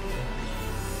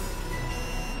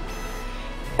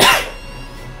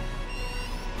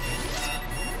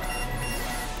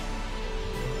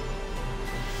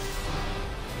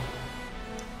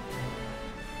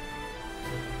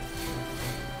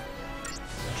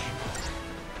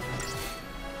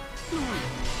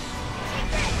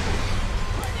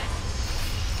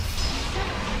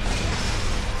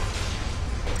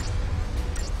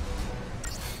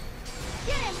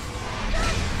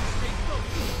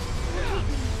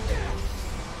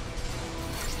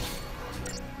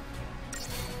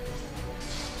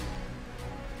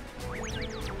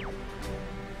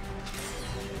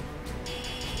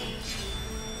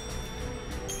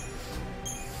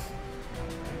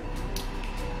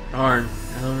 Darn,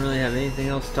 I don't really have anything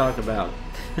else to talk about.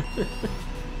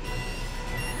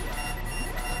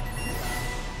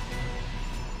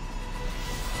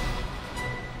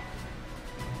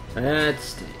 That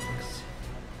stinks.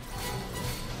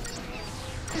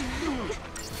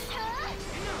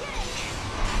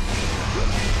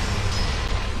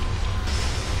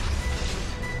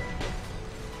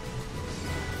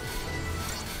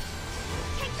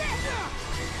 Take this!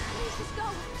 Let's just go.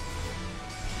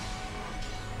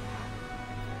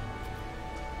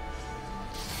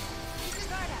 Keep your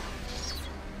guard up.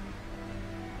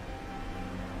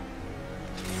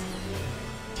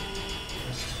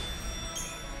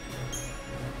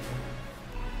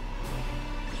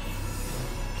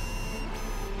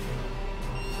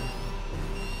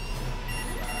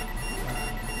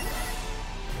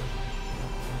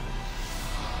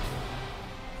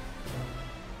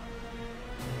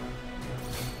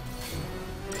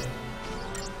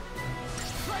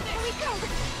 Here we go.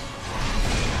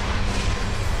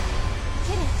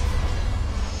 Did it.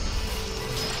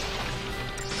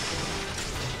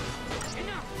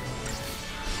 Enough.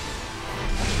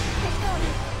 Get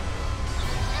going.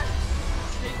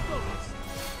 Stay focused.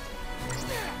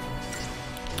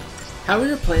 How are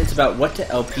your plans about what to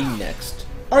LP next?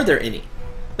 Are there any?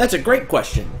 That's a great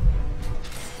question.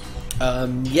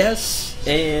 Yes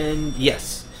and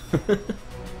yes.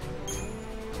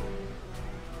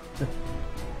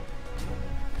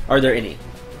 Are there any?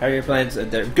 How are your plans?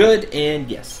 They're good and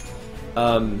yes.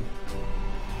 The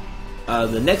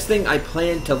next thing I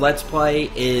plan to Let's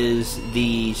Play is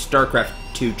the StarCraft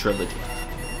 2 trilogy.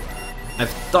 I've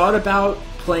thought about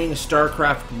playing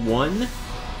StarCraft 1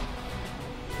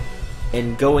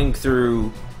 and going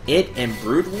through it and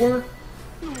Brood War,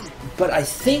 but I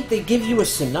think they give you a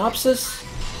synopsis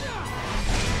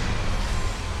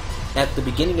at the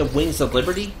beginning of Wings of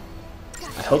Liberty.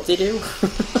 I hope they do.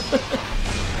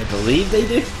 I believe they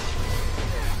do.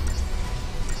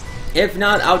 If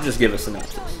not, I'll just give a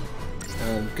synopsis.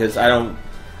 Because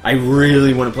I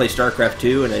really want to play StarCraft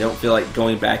 2, and I don't feel like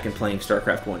going back and playing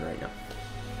StarCraft 1 right now.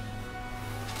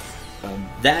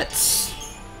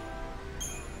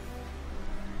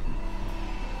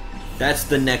 That's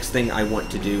the next thing I want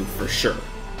to do for sure,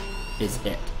 is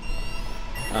it.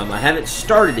 I haven't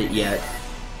started it yet,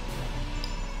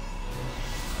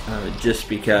 just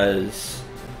because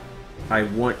I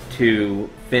want to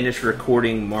finish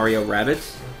recording Mario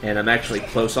Rabbids, and I'm actually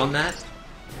close on that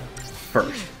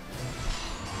first.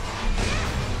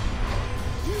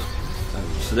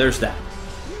 So there's that.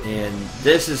 And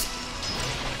this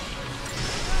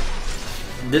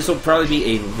will probably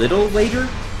be a little later,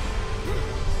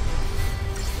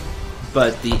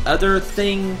 but the other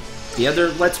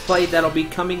Let's Play that'll be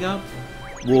coming up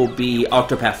will be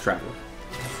Octopath Traveler.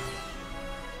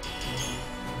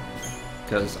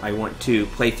 Because I want to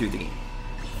play through the game.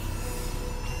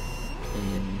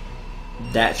 And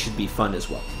that should be fun as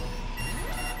well.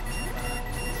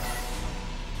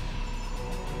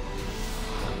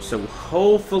 So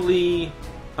hopefully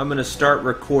I'm going to start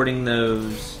recording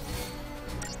those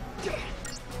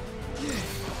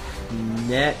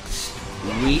next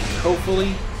week,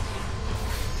 hopefully.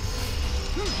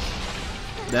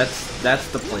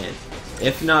 That's the plan.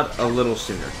 If not, a little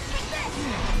sooner.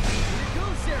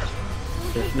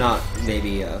 If not,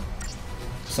 maybe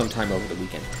sometime over the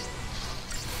weekend.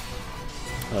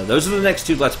 Those are the next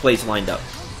two Let's Plays lined up.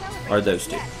 Are those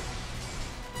two.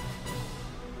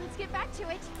 Let's get back to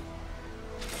it.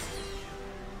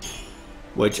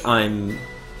 Which I'm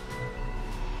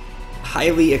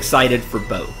highly excited for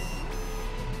both.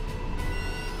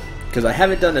 Because I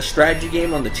haven't done a strategy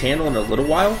game on the channel in a little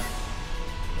while.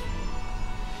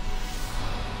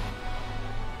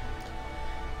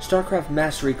 StarCraft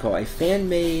Mass Recall, a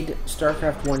fan-made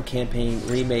StarCraft 1 campaign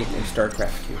remake in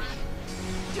StarCraft 2.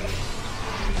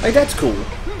 Like, that's cool.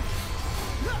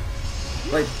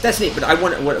 Like, that's neat, but I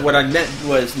want what I meant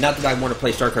was not that I want to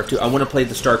play StarCraft 2. I want to play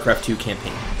the StarCraft 2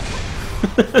 campaign.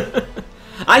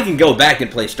 I can go back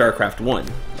and play StarCraft 1.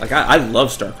 Like, I love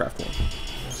StarCraft 1.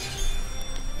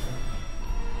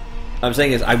 I'm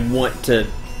saying is I want to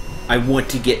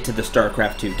get to the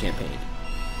StarCraft 2 campaign.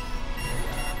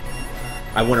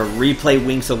 I want to replay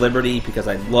Wings of Liberty because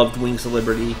I loved Wings of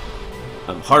Liberty.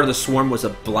 Heart of the Swarm was a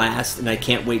blast, and I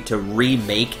can't wait to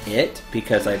remake it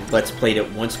because I Let's Played it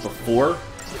once before,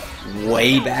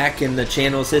 way back in the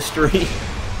channel's history.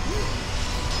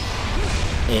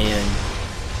 And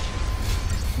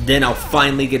then I'll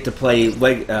finally get to play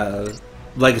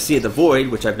Legacy of the Void,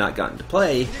 which I've not gotten to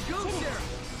play,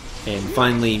 and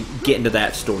finally get into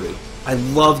that story. I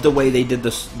love the way they did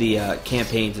the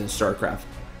campaigns in StarCraft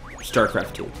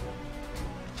 2.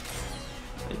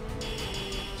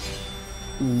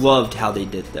 Loved how they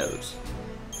did those,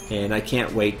 and I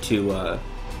can't wait to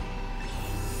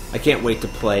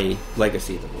play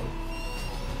Legacy of the Void.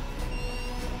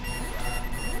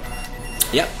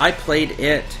 Yep, I played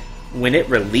it when it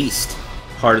released,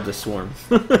 Heart of the Swarm.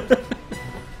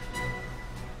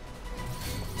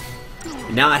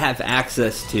 Now I have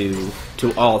access to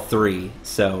all three,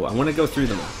 so I want to go through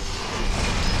them all.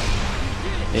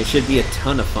 It should be a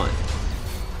ton of fun.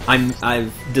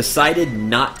 I've decided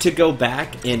not to go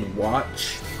back and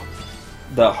watch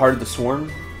the Heart of the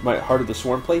Swarm, my Heart of the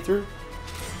Swarm playthrough,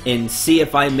 and see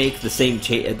if I make the same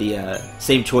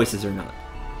choices or not.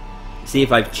 See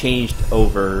if I've changed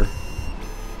over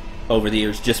the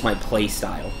years, just my play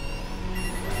style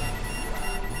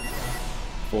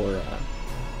for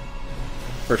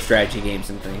strategy games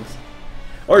and things,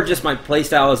 or just my play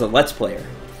style as a Let's Player.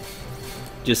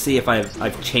 Just see if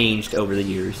I've changed over the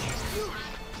years.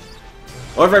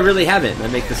 Or if I really haven't, and I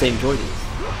make the same choices.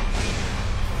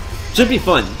 Should be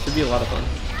fun. Should be a lot of fun.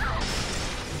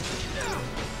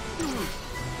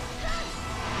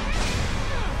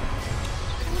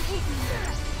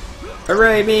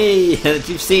 Hooray me!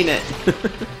 You've seen it.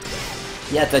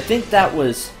 Yes, I think that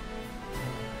was...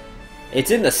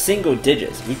 It's in the single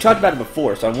digits. We've talked about it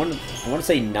before, so I want to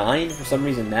say 9. For some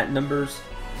reason, that number's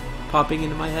popping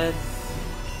into my head.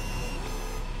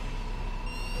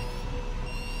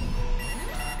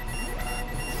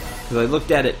 Because I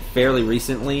looked at it fairly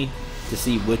recently to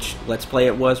see which Let's Play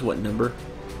it was, what number.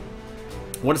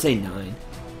 I want to say 9.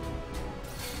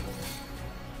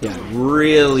 Yeah,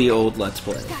 really old Let's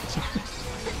Play. Gotcha.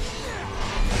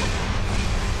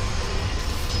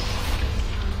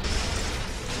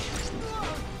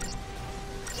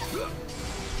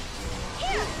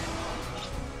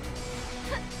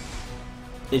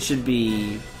 It should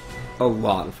be a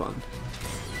lot of fun.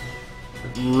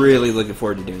 Really looking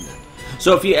forward to doing that.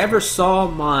 So if you ever saw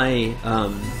my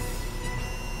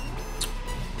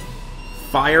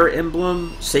Fire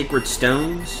Emblem Sacred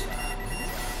Stones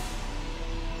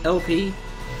LP,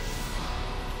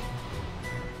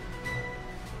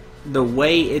 the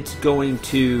way it's going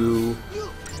to...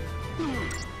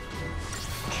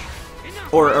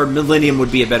 Or Millennium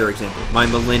would be a better example. My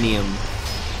Millennium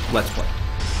Let's Play.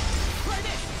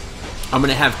 I'm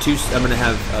gonna have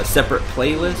a separate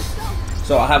playlist.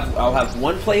 So I'll have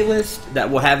one playlist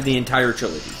that will have the entire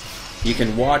trilogy. You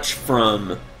can watch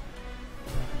from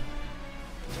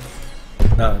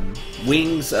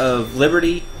Wings of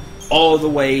Liberty all the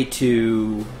way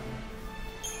to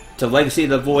Legacy of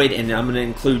the Void, and I'm going to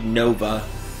include Nova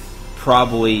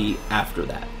probably after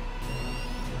that.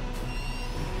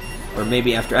 Or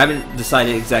maybe after. I haven't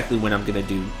decided exactly when I'm going to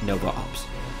do Nova Ops.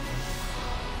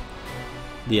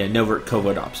 The Nova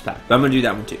Covert Ops pack. But I'm going to do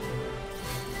that one too.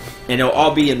 And it'll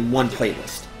all be in one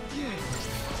playlist.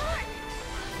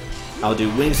 I'll do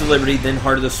Wings of Liberty, then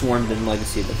Heart of the Swarm, then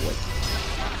Legacy of the Void.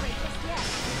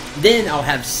 Then I'll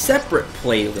have separate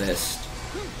playlists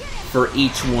for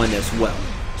each one as well.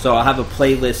 So I'll have a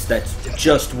playlist that's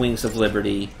just Wings of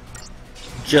Liberty,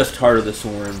 just Heart of the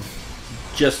Swarm,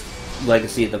 just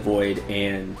Legacy of the Void,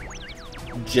 and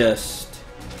just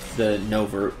the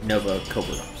Nova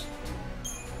Covert Ops.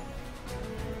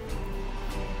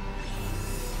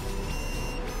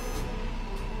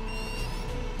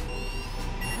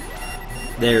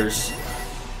 There's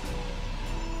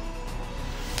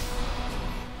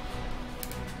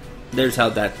how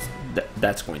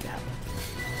that's going to happen.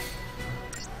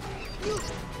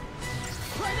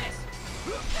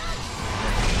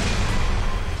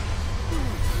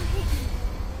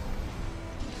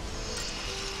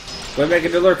 Going back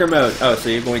into lurker mode. Oh, so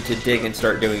you're going to dig and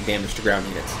start doing damage to ground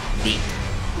units. Neat.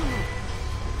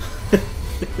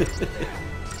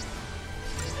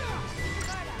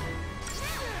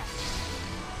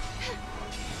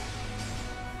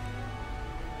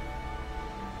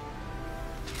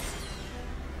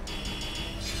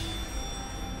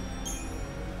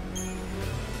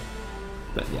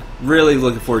 Really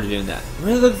looking forward to doing that.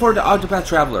 Really looking forward to Octopath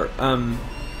Traveler.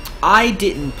 I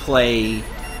didn't play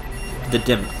the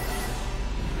demo.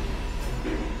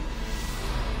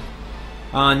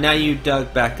 Now you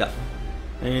dug back up.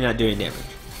 And you're not doing damage.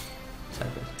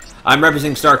 I'm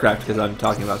representing StarCraft because I'm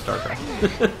talking about StarCraft.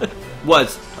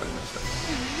 Was talking about StarCraft.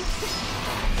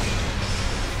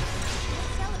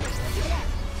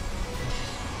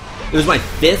 It was my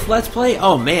 5th Let's Play?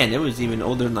 Oh man, it was even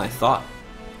older than I thought.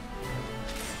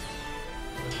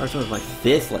 First one was my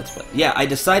 5th Let's Play. Yeah, I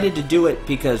decided to do it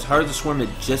because Heart of the Swarm had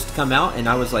just come out, and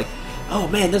I was like, oh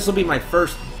man, this will be my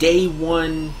first day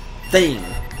one thing.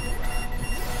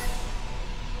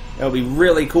 That'll be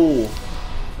really cool.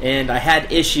 And I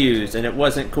had issues, and it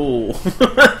wasn't cool.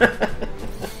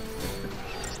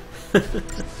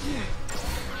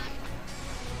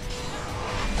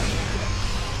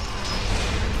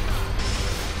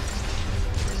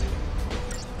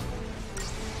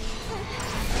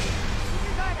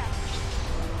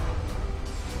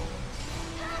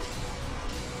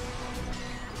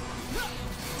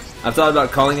 I've thought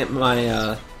about calling it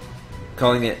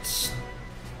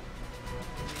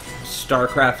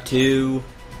StarCraft 2.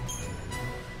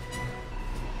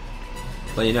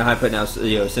 But you know how I put now,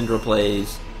 Cendril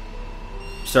plays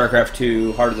StarCraft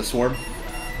 2 Heart of the Swarm.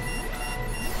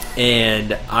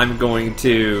 And I'm going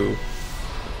to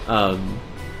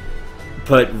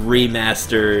put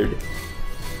remastered,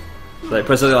 like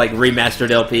put something like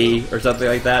remastered LP or something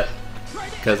like that,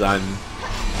 because I'm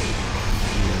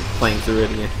playing through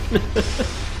it again.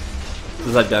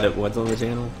 Because I've done it once on the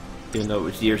channel, even though it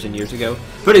was years and years ago.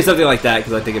 Putting something like that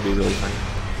because I think it'd be really funny.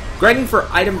 Grinding for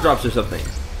item drops or something.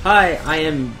 Hi, I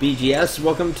am BGS.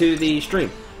 Welcome to the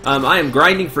stream. I am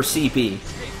grinding for CP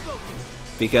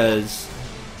because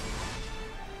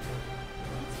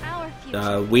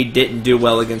we didn't do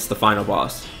well against the final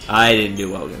boss. I didn't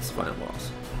do well against the final boss.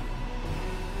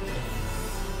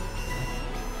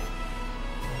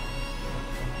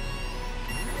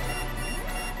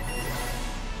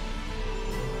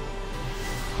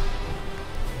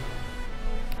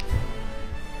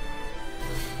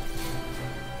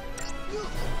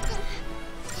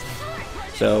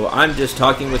 So I'm just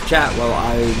talking with chat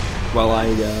while I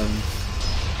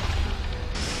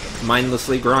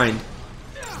mindlessly grind.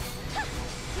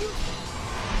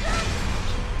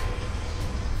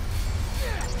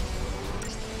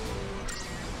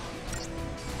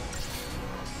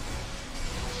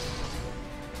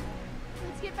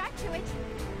 Let's get back to it.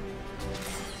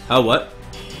 Oh, what?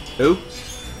 Who?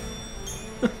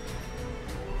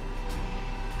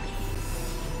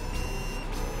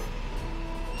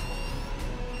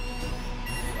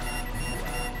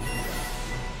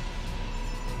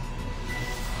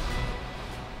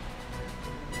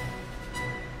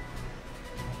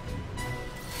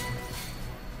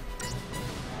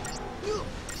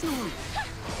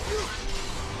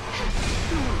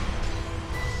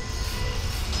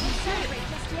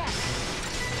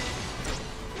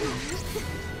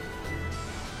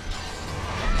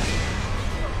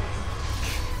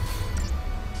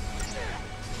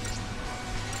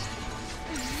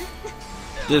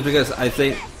 Just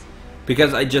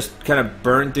because I just kind of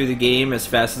burned through the game as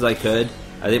fast as I could.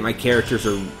 I think my characters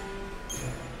are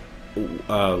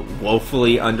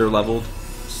woefully underleveled,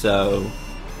 so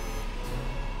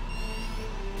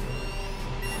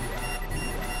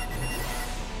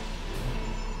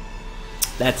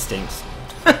that stinks.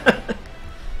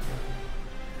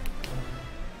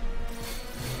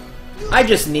 I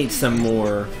just need some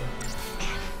more.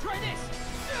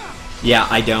 Yeah,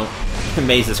 I don't.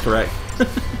 Maze is correct.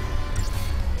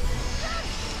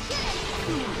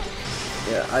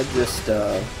 Yeah, I just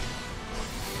I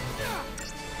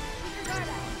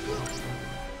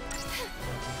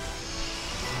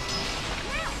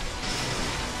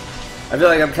feel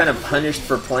like I'm kind of punished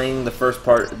for playing the first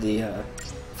part of the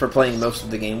for playing most of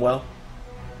the game well.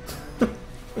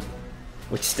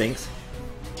 Which stinks.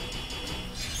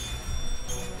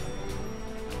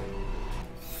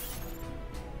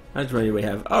 How much money do we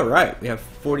have? Alright, we have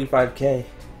 45k.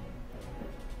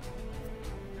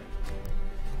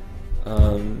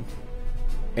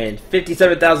 And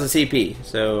 57,000 CP.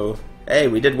 So, hey,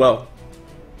 we did well.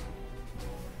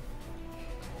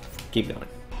 Keep going.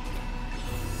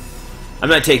 I'm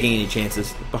not taking any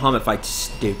chances. The Bahamut fight's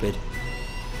stupid.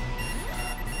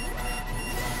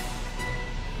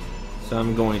 So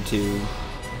I'm going to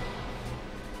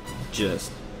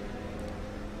just...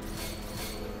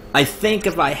 I think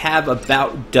if I have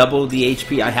about double the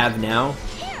HP I have now,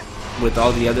 with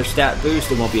all the other stat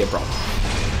boosts, it won't be a problem.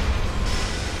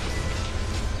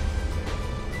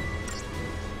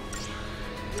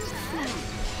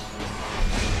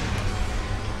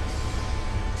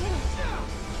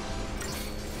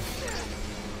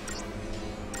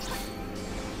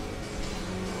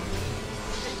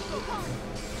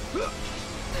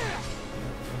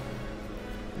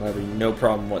 I have no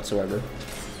problem whatsoever.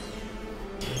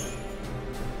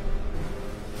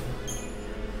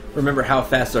 Remember how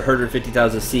fast the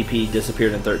 150,000 CP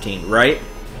disappeared in 13, right?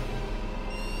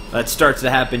 That starts to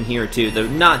happen here too, though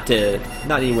not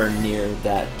anywhere near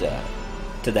that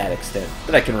to that extent.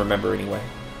 But I can remember anyway.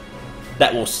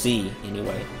 That we'll see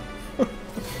anyway.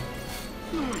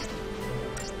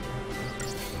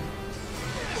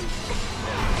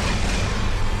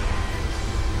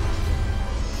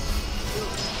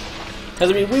 Because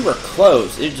I mean, we were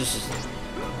close. It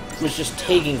was just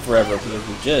taking forever because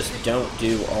we just don't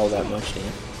do all that much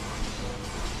damage.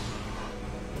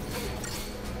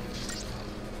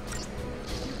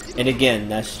 And again,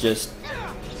 that's just,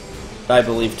 I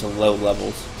believe, to low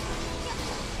levels.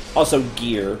 Also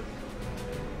gear.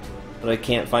 But I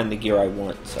can't find the gear I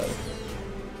want, so.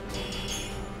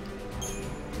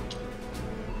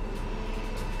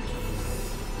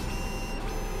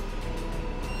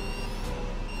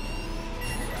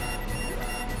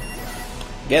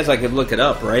 Guess I could look it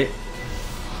up, right?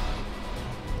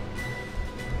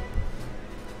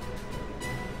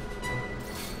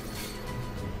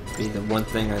 Be the one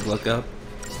thing I'd look up.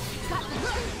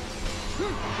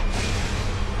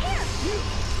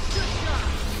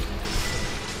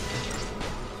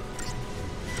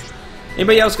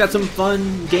 Anybody else got some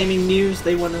fun gaming news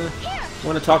they wanna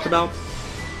talk about?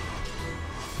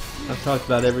 I've talked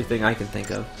about everything I can think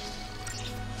of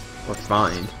or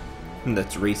find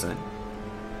that's recent.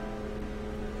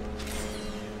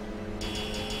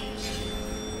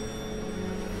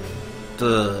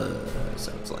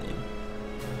 Sounds lame.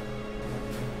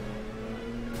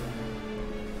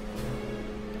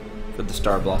 For the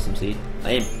Star Blossom Seed.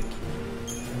 Lame.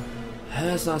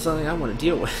 That's not something I want to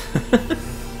deal with.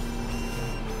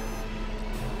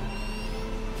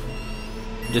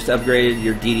 Just upgraded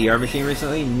your DDR machine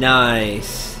recently?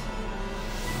 Nice.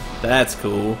 That's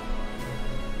cool.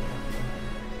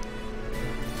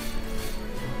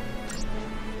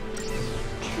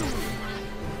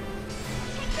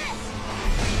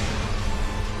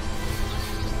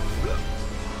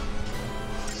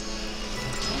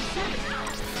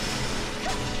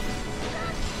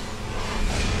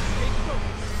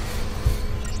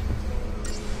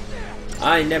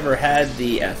 I never had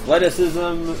the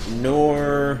athleticism,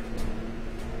 nor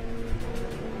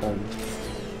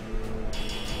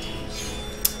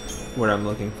what I'm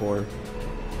looking for.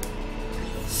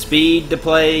 Speed to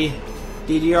play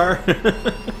DDR.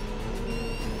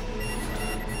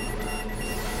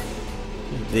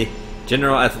 The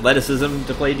general athleticism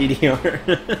to play DDR.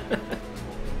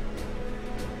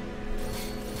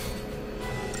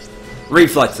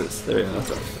 Reflexes. There we go. That's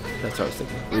what I was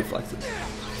thinking. Reflexes.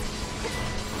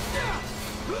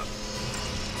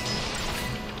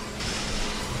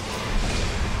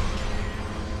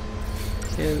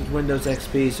 And Windows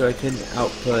XP, so I couldn't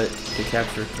output the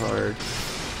capture card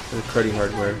for the cruddy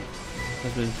hardware.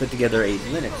 Has been put together a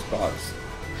Linux box.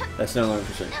 That's no longer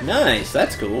concerned. Nice,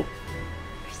 that's cool.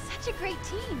 We're such a great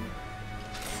team.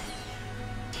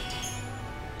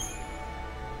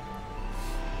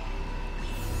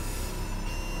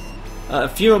 A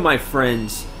few of my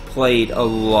friends played a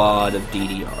lot of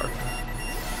DDR.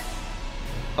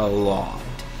 A lot.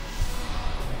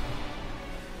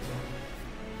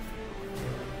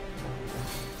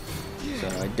 So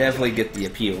I definitely get the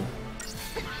appeal.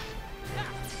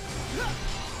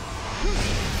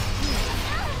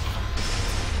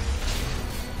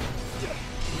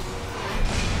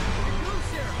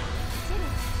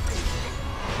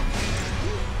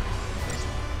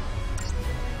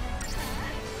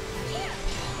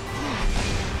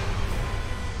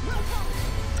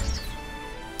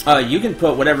 You can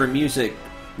put whatever music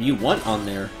you want on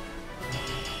there.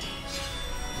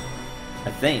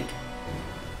 I think.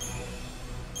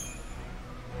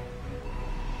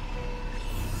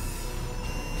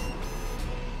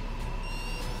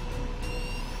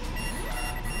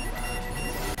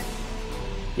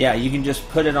 Yeah, you can just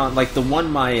put it on, like the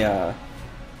one my,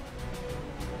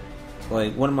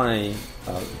 like one of my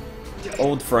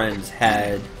old friends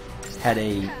had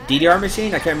a DDR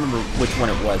machine. I can't remember which one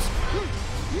it was,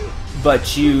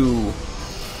 but you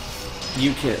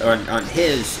can on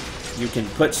his you can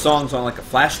put songs on like a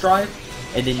flash drive,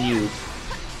 and then you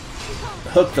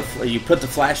put the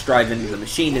flash drive into the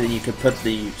machine, and then you can put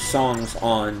the songs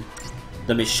on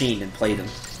the machine and play them.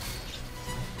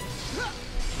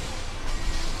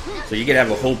 So you could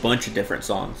have a whole bunch of different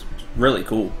songs. Really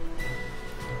cool.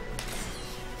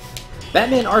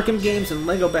 Batman Arkham games and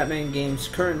Lego Batman games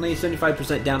currently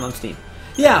 75% down on Steam.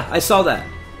 Yeah, I saw that.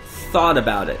 Thought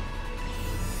about it.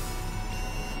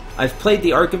 I've played the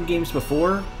Arkham games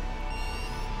before,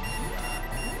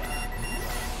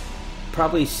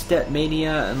 probably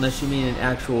Stepmania, unless you mean an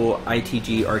actual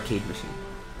ITG arcade machine.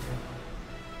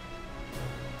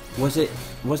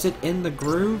 Was it in the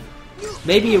groove?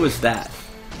 Maybe it was that.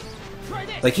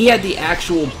 Like, he had the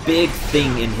actual big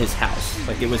thing in his house.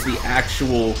 Like, it was the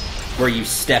actual where you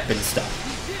step and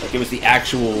stuff. Like, it was the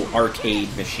actual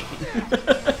arcade machine.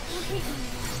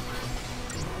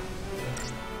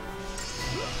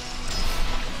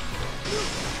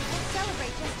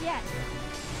 Celebrate just yet.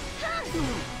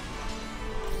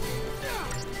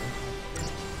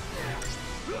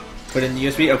 Put in the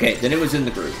USB? Okay, then it was in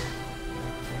the groove.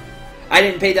 I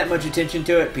didn't pay that much attention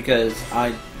to it because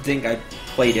I think I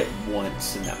played it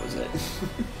once and that was it.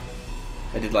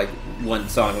 I did like one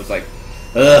song. It was like,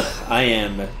 ugh, I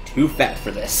am too fat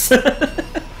for this.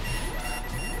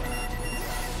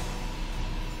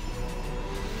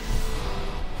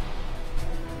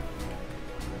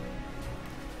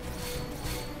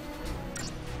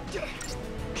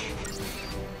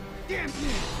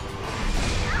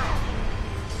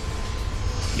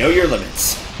 Know your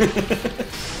limits.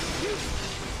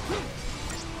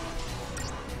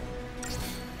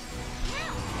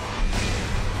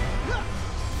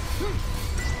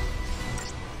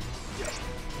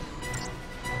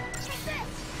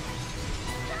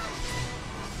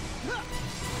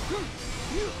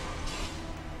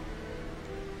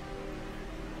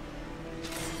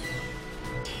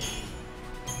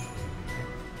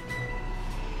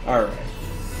 Alright.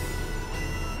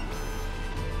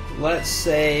 Let's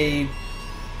say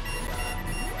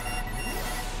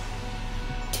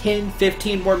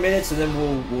 10-15 more minutes and then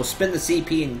we'll spin the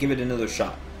CP and give it another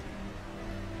shot.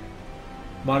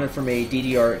 Modded from a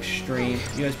DDR Extreme.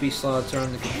 USB slots are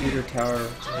on the computer tower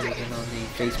and on the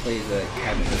faceplate is a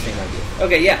cabinet. The same idea.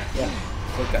 Okay, yeah.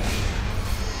 Okay.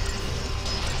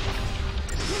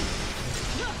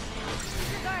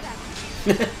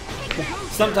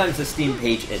 Sometimes the Steam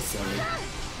page is silly.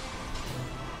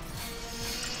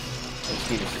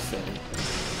 Steam is just silly.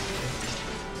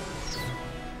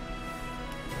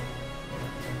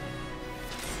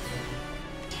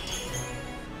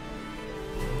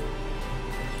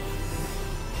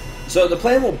 So the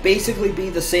plan will basically be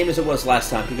the same as it was last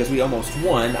time because we almost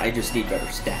won. I just need better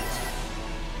stats.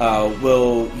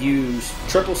 We'll use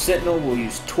Triple Sentinel, we'll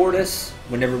use Tortoise.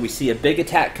 Whenever we see a big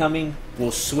attack coming,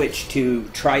 we'll switch to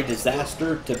Try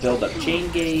Disaster to build up Chain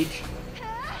Gauge.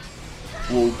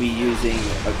 We'll be using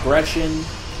Aggression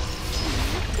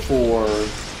for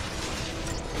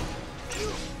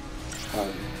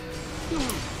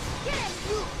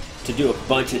to do a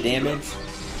bunch of damage.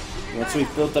 Once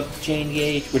we've built up the Chain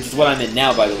Gauge, which is what I'm in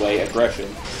now, by the way, Aggression.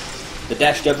 The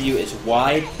Dash W is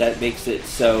wide. That makes it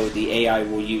so the AI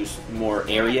will use more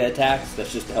area attacks.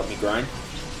 That's just to help me grind.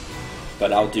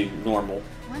 But I'll do normal.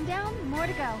 One down, more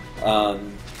to go.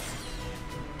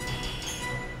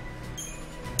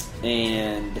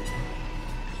 And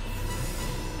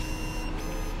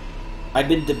I've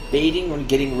been debating on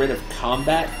getting rid of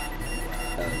Combat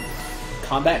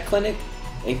Clinic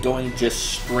and going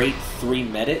just straight 3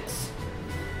 medics.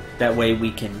 That way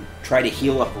we can try to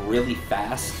heal up really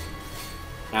fast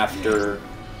after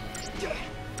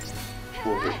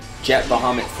Jet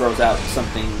Bahamut throws out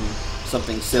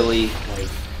something silly like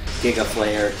Giga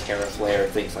Flare, Terra Flare,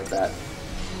 things like that.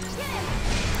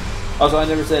 Also, I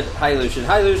never said hi, Lucian.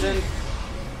 Hi, Lucian.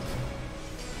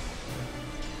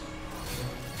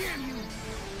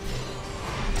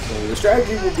 So the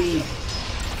strategy will be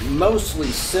mostly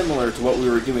similar to what we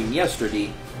were doing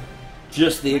yesterday.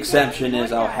 Just the exception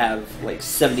is I'll have like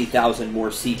 70,000 more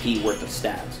CP worth of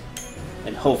stats.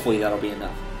 And hopefully that'll be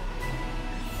enough.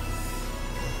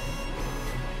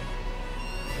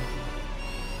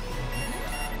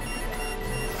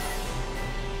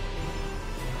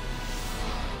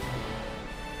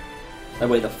 That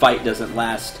way the fight doesn't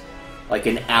last like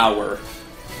an hour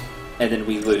and then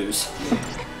we lose.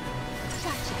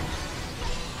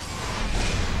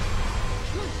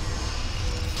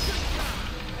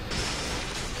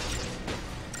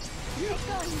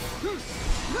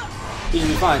 You'll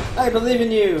be fine. I believe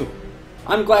in you.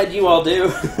 I'm glad you all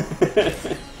do.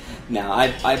 No,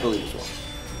 I believe as well.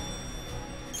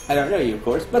 I don't know you, of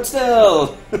course, but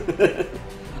still.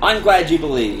 I'm glad you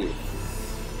believe.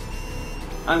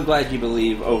 I'm glad you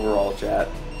believe overall, chat.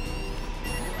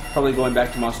 Probably going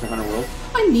back to Monster Hunter World.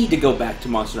 I need to go back to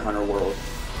Monster Hunter World.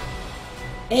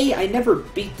 A, I never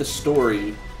beat the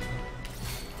story.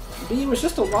 B, it was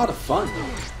just a lot of fun.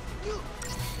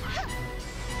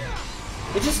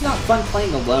 It's just not fun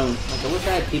playing alone. Like, I wish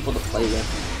I had people to play with.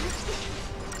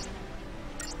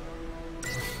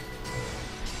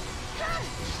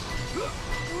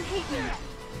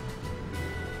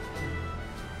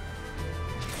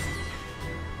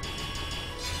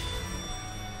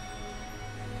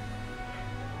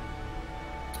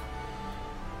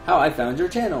 how I found your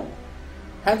channel.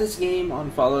 Have this game on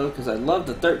follow because I love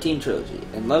the 13 trilogy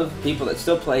and love people that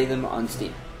still play them on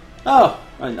Steam. Oh,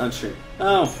 on stream.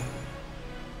 Oh,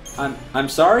 I'm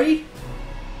sorry.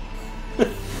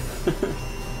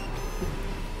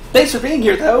 Thanks for being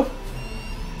here, though.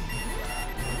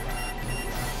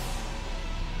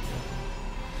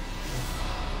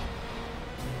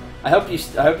 I hope you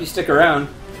stick around,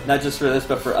 not just for this,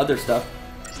 but for other stuff.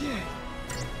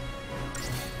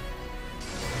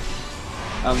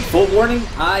 Full warning,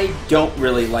 I don't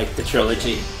really like the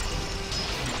trilogy.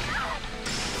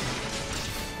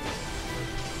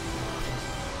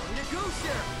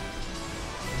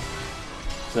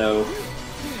 So,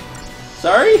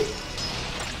 sorry?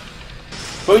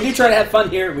 But we do try to have fun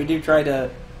here. We do try to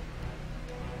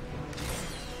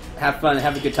have fun and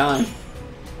have a good time.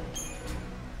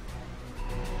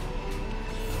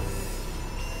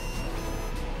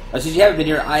 Since you haven't been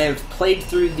here, I have played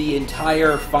through the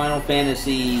entire Final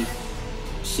Fantasy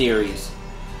series.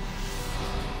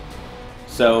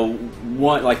 So,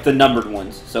 one, like the numbered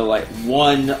ones. So, like,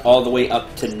 1 all the way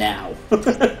up to now.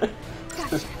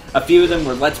 A few of them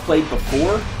were Let's Played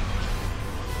before.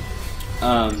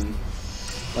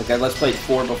 Like, I Let's Played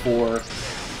 4 before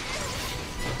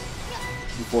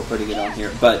putting it on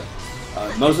here. But,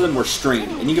 most of them were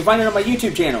streamed. And you can find it on my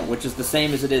YouTube channel, which is the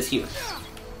same as it is here.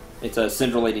 It's a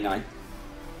Cendril 89.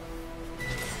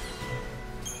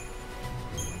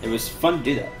 It was fun to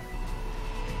do that.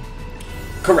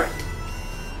 Correct.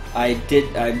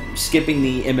 I'm skipping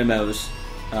the MMOs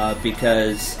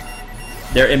because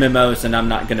they're MMOs and I'm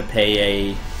not going to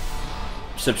pay a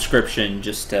subscription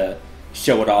just to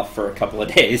show it off for a couple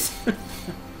of days.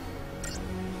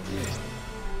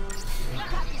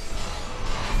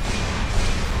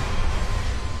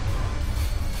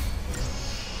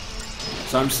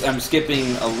 So I'm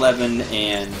skipping 11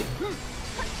 and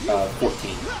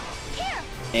 14.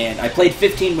 And I played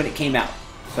 15 when it came out,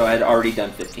 so I had already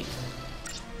done 15.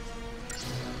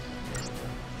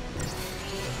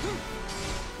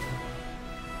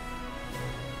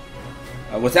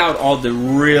 Without all the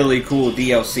really cool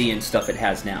DLC and stuff it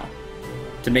has now,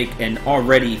 to make an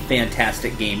already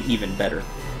fantastic game even better.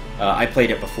 I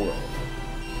played it before.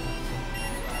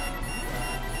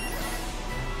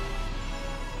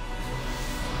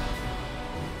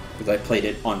 Because I played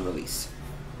it on release.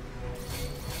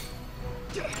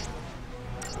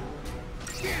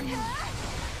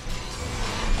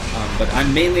 But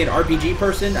I'm mainly an RPG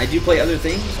person. I do play other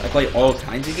things. I play all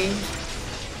kinds of games.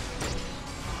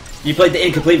 You played the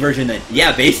incomplete version then?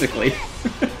 Yeah, basically.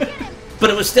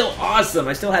 But it was still awesome.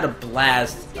 I still had a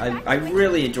blast. I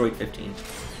really enjoyed 15.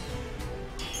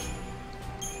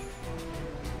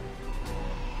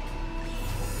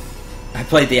 I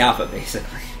played the alpha,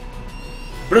 basically.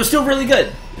 But it was still really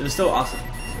good. It was still awesome.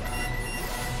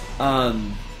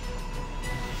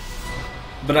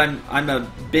 But I'm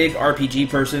a big RPG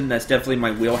person. That's definitely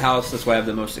my wheelhouse. That's what I have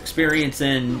the most experience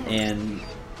in, and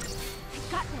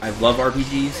I love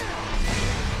RPGs.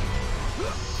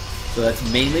 So that's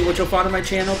mainly what you'll find on my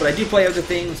channel. But I do play other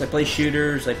things. I play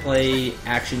shooters. I play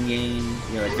action games,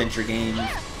 adventure games.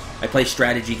 I play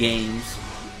strategy games.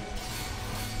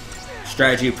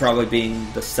 Strategy probably being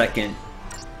the second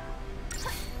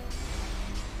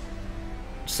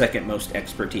most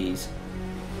expertise,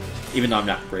 even though I'm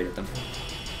not great at them.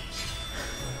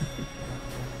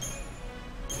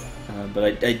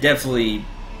 But I definitely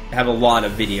have a lot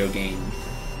of video game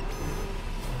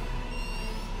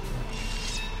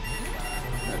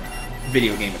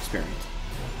experience.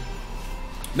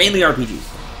 Mainly RPGs.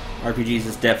 RPGs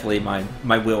is definitely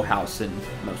my wheelhouse in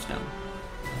most of them.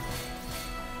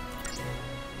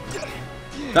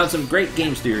 Found some great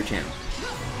games through your channel.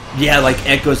 Yeah, like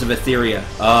Echoes of Etheria.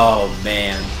 Oh,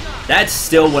 man. That's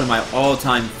still one of my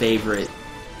all-time favorite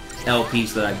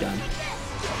LPs that I've done.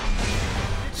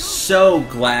 So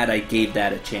glad I gave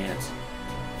that a chance.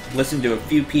 Listened to a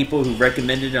few people who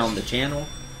recommended it on the channel.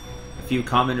 A few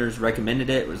commenters recommended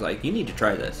it. It was like, you need to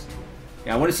try this.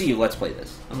 Yeah, I want to see you Let's Play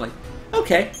this. I'm like,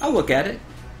 okay, I'll look at it.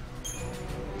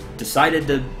 Decided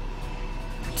to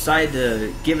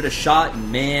give it a shot, and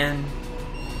man,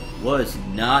 was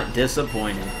not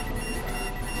disappointed.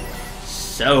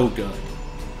 So good.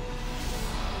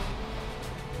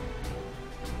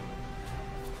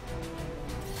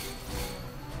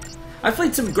 I've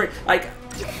played some great, like,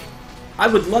 I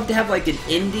would love to have like an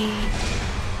indie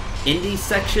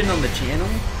section on the channel,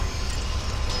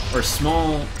 or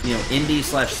small,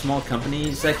 indie/small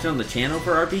company section on the channel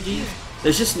for RPGs.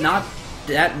 There's just not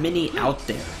that many out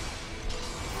there.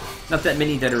 Not that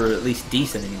many that are at least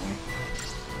decent anyway.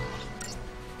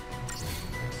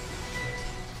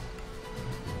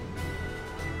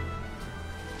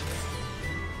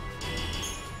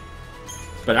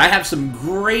 But I have some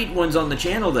great ones on the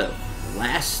channel, though.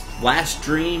 Last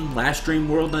Dream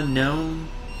World Unknown,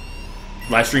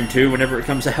 Last Dream 2, whenever it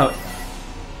comes out.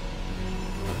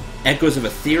 Echoes of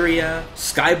Etheria,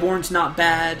 Skyborn's not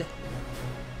bad.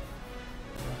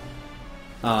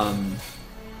 Gotcha.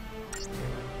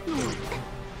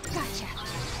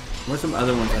 What are some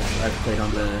other ones I've played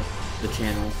on the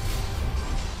channel?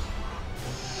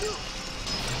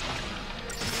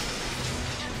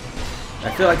 I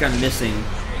feel like I'm missing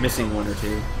one or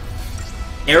two.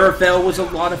 Arafel was a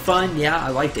lot of fun. Yeah, I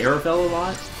liked Arafel a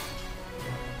lot.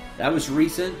 That was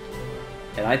recent,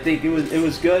 and I think it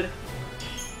was good.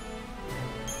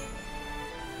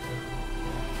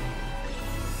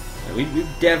 We've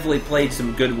definitely played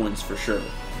some good ones for sure.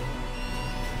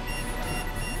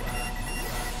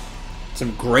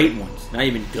 Some great ones. Not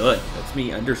even good. That's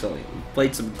me underselling it. We've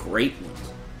played some great ones.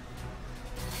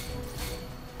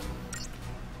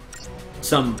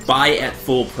 Some buy at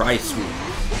full price ones.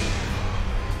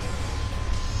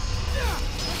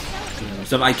 You know,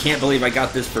 some I can't believe I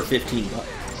got this for $15.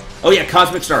 Oh yeah,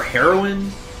 Cosmic Star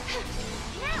Heroine.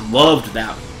 Loved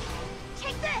that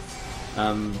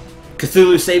one.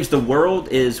 Cthulhu Saves the World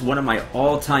is one of my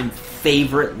all-time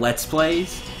favorite Let's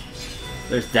Plays.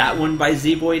 There's that one by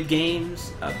Z-Boyd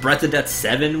Games. Breath of Death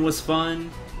 7 was fun.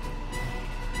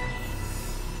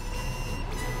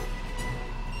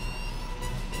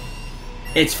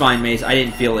 It's fine, Maze. I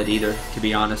didn't feel it either, to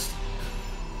be honest.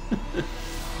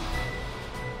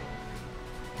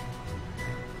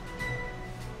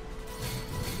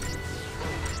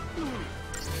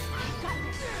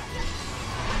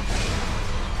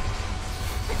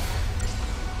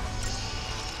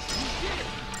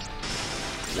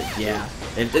 Yeah,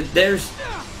 there's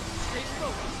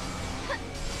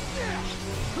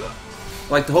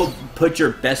like the whole put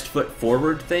your best foot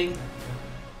forward thing.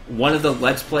 One of the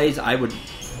Let's Plays I would,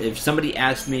 if somebody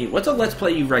asked me, what's a Let's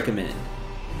Play you recommend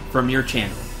from your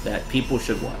channel that people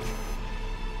should watch?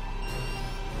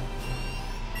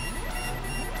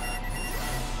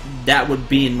 That would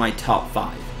be in my top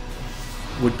 5.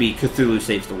 Would be Cthulhu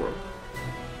Saves the World.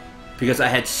 Because I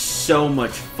had so much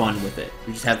fun with it.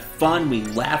 We just had fun, we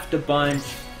laughed a bunch.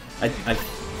 I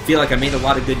feel like I made a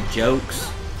lot of good jokes.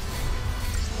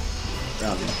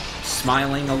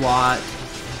 Smiling a lot.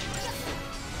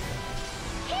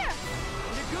 Here.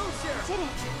 Did it.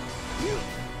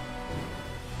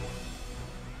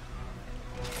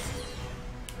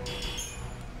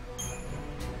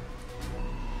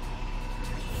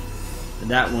 And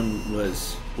that one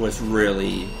was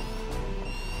really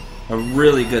a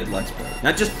really good Let's Play.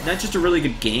 Not just a really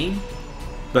good game,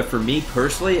 but for me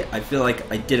personally, I feel like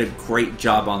I did a great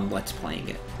job on Let's Playing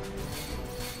it.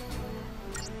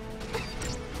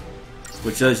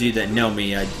 Which those of you that know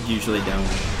me, I usually don't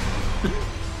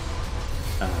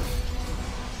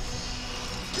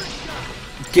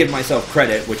give myself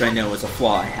credit, which I know is a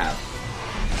flaw I have.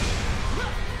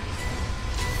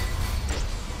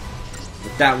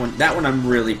 But that one I'm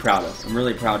really proud of. I'm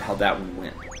really proud how that one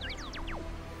went.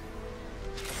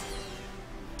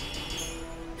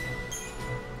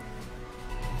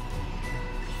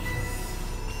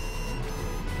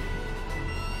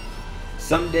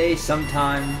 Someday,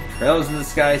 sometime, Trails in the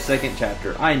Sky, 2nd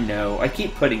chapter. I know, I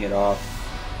keep putting it off.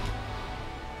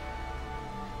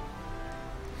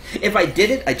 If I did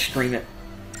it, I'd stream it.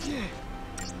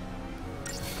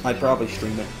 I'd probably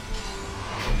stream it.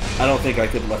 I don't think I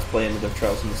could Let's Play another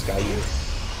Trails in the Sky yet.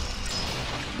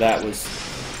 That was...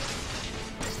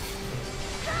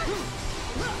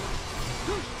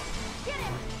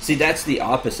 See, that's the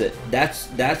opposite.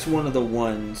 That's one of the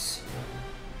ones...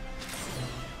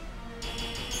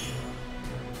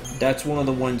 That's one of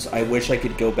the ones I wish I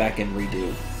could go back and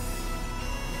redo.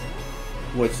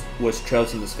 Was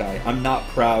Trails in the Sky. I'm not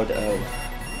proud of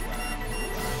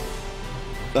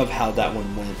how that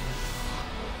one went.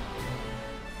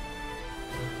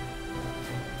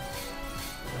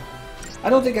 I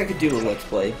don't think I could do a Let's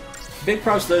Play. Big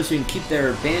props to those who can keep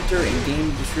their banter and game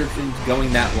descriptions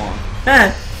going that long.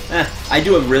 I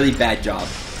do a really bad job.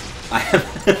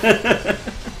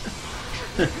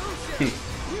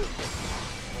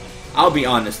 I'll be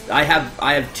honest. I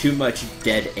have too much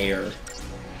dead air.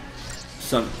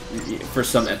 For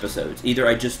some episodes, either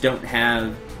I just don't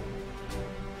have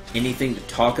anything to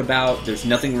talk about. There's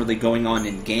nothing really going on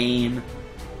in game.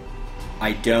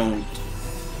 I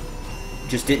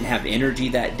just didn't have energy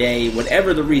that day.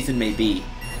 Whatever the reason may be,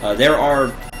 there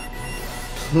are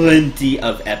plenty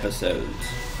of episodes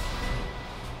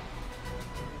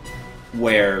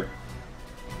where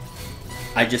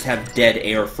I just have dead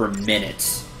air for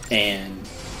minutes and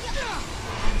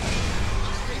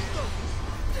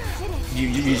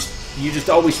You just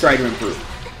always try to improve.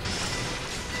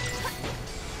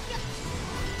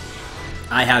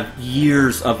 I have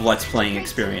years of Let's Playing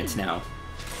experience now.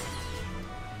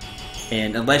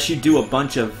 And unless you do a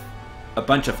bunch of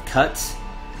cuts,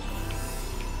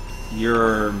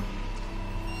 you're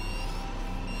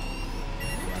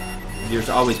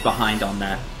always behind on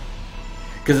that.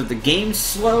 Because if the game's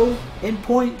slow in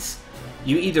points,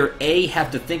 you either A,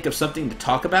 have to think of something to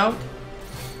talk about,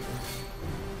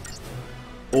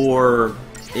 or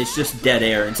it's just dead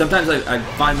air. And sometimes I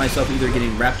find myself either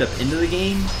getting wrapped up into the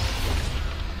game,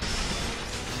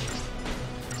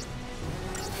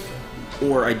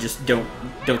 or I just don't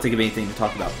think of anything to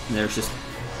talk about. And there's just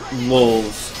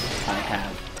lulls I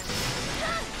have.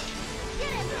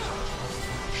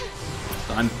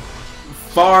 So I'm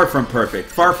far from perfect,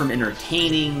 far from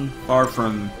entertaining, far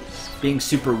from being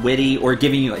super witty or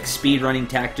giving you like speedrunning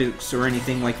tactics or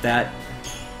anything like that.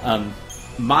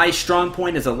 My strong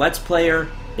point as a Let's Player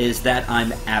is that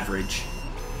I'm average.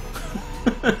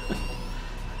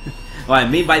 What I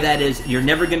mean by that is you're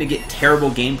never going to get terrible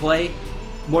gameplay,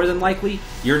 more than likely.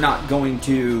 You're not going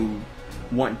to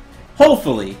want...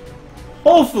 Hopefully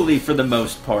for the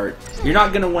most part, you're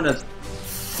not going to want to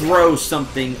throw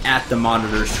something at the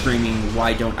monitor screaming,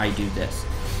 "Why don't I do this?"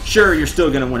 Sure, you're still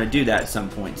going to want to do that at some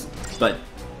points, but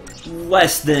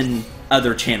less than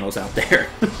other channels out there.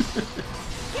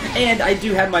 And I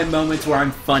do have my moments where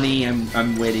I'm funny,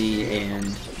 I'm witty,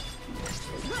 and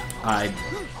I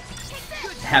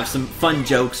have some fun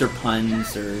jokes or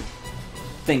puns or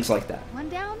things like that.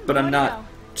 But I'm not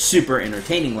super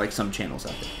entertaining like some channels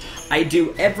out there. I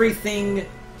do everything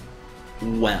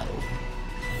well.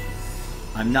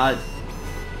 I'm not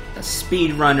a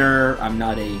speedrunner, I'm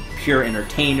not a pure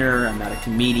entertainer, I'm not a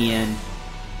comedian.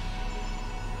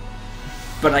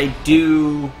 But I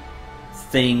do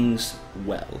things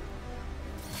well.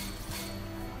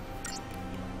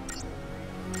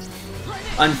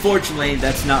 Unfortunately,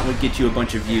 that's not what gets you a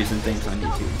bunch of views and things on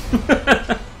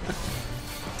YouTube.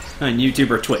 On YouTube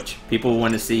or Twitch. People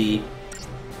want to see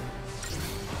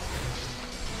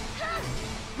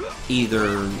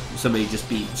either somebody just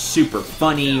be super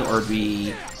funny or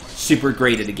be super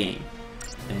great at a game.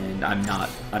 And I'm not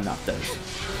those.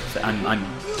 So I'm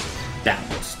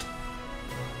balanced.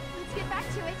 Let's get back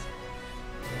to it.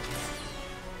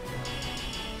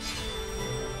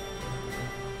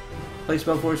 Play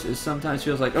Spellforce is sometimes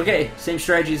feels like, okay, same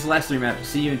strategy as the last 3 maps.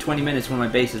 See you in 20 minutes when my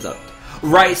base is up.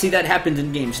 Right, see, that happens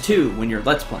in games too when you're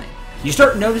Let's Playing. You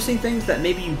start noticing things that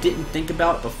maybe you didn't think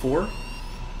about before.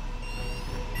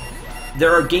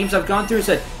 There are games I've gone through and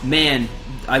said, man,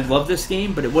 I love this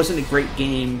game, but it wasn't a great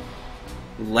game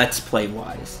Let's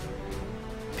Play-wise.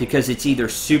 Because it's either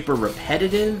super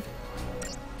repetitive,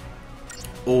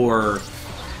 or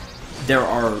there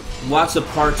are lots of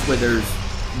parts where there's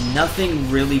nothing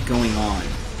really going on.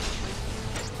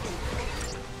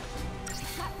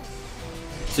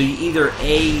 So you either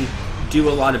A, do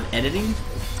a lot of editing,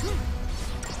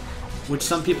 which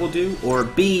some people do, or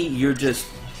B, you're just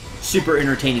super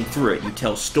entertaining through it. You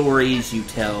tell stories, you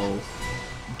tell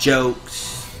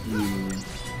jokes,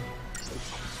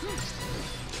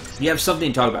 you have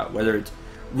something to talk about, whether it's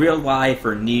real life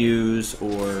or news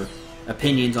or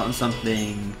opinions on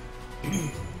something,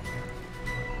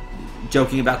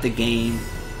 joking about the game.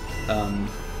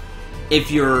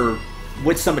 If you're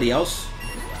with somebody else,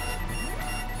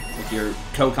 if you're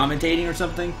co-commentating or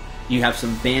something, you have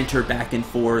some banter back and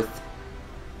forth.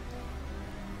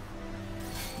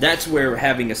 That's where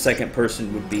having a second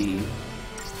person would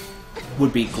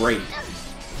be great.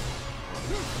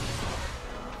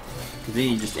 Because then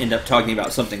you just end up talking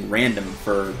about something random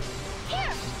for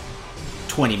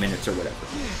 20 minutes or whatever.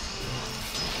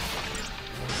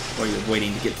 Or you're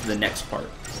waiting to get to the next part.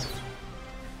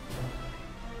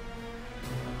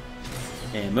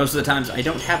 And most of the times I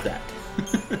don't have that.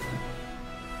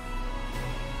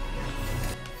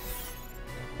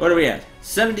 What are we at?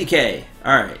 70k.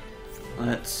 Alright.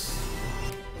 Let's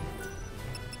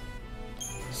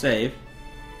save.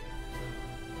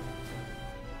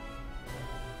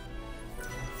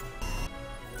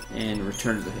 And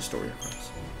return to the Historia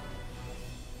Press.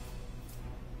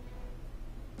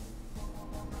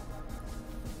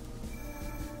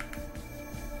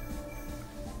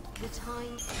 The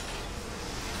time.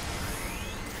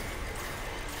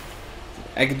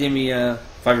 Academia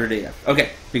 500 AF.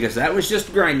 Okay, because that was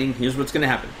just grinding. Here's what's going to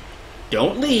happen.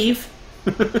 Don't leave.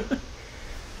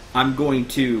 I'm going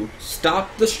to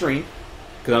stop the stream,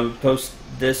 because I'm going to post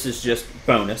this as just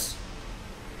bonus,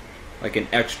 like an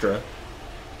extra.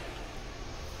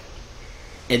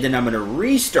 And then I'm going to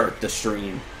restart the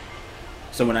stream,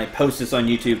 so when I post this on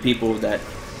YouTube, people that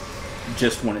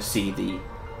just want to see the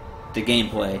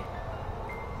gameplay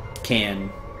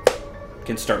can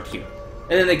start here.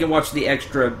 And then they can watch the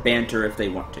extra banter if they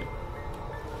want to.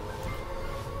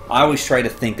 I always try to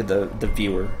think of the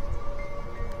viewer.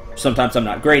 Sometimes I'm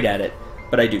not great at it,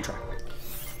 but I do try.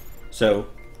 So,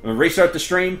 I'm going to restart the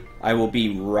stream. I will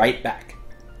be right back.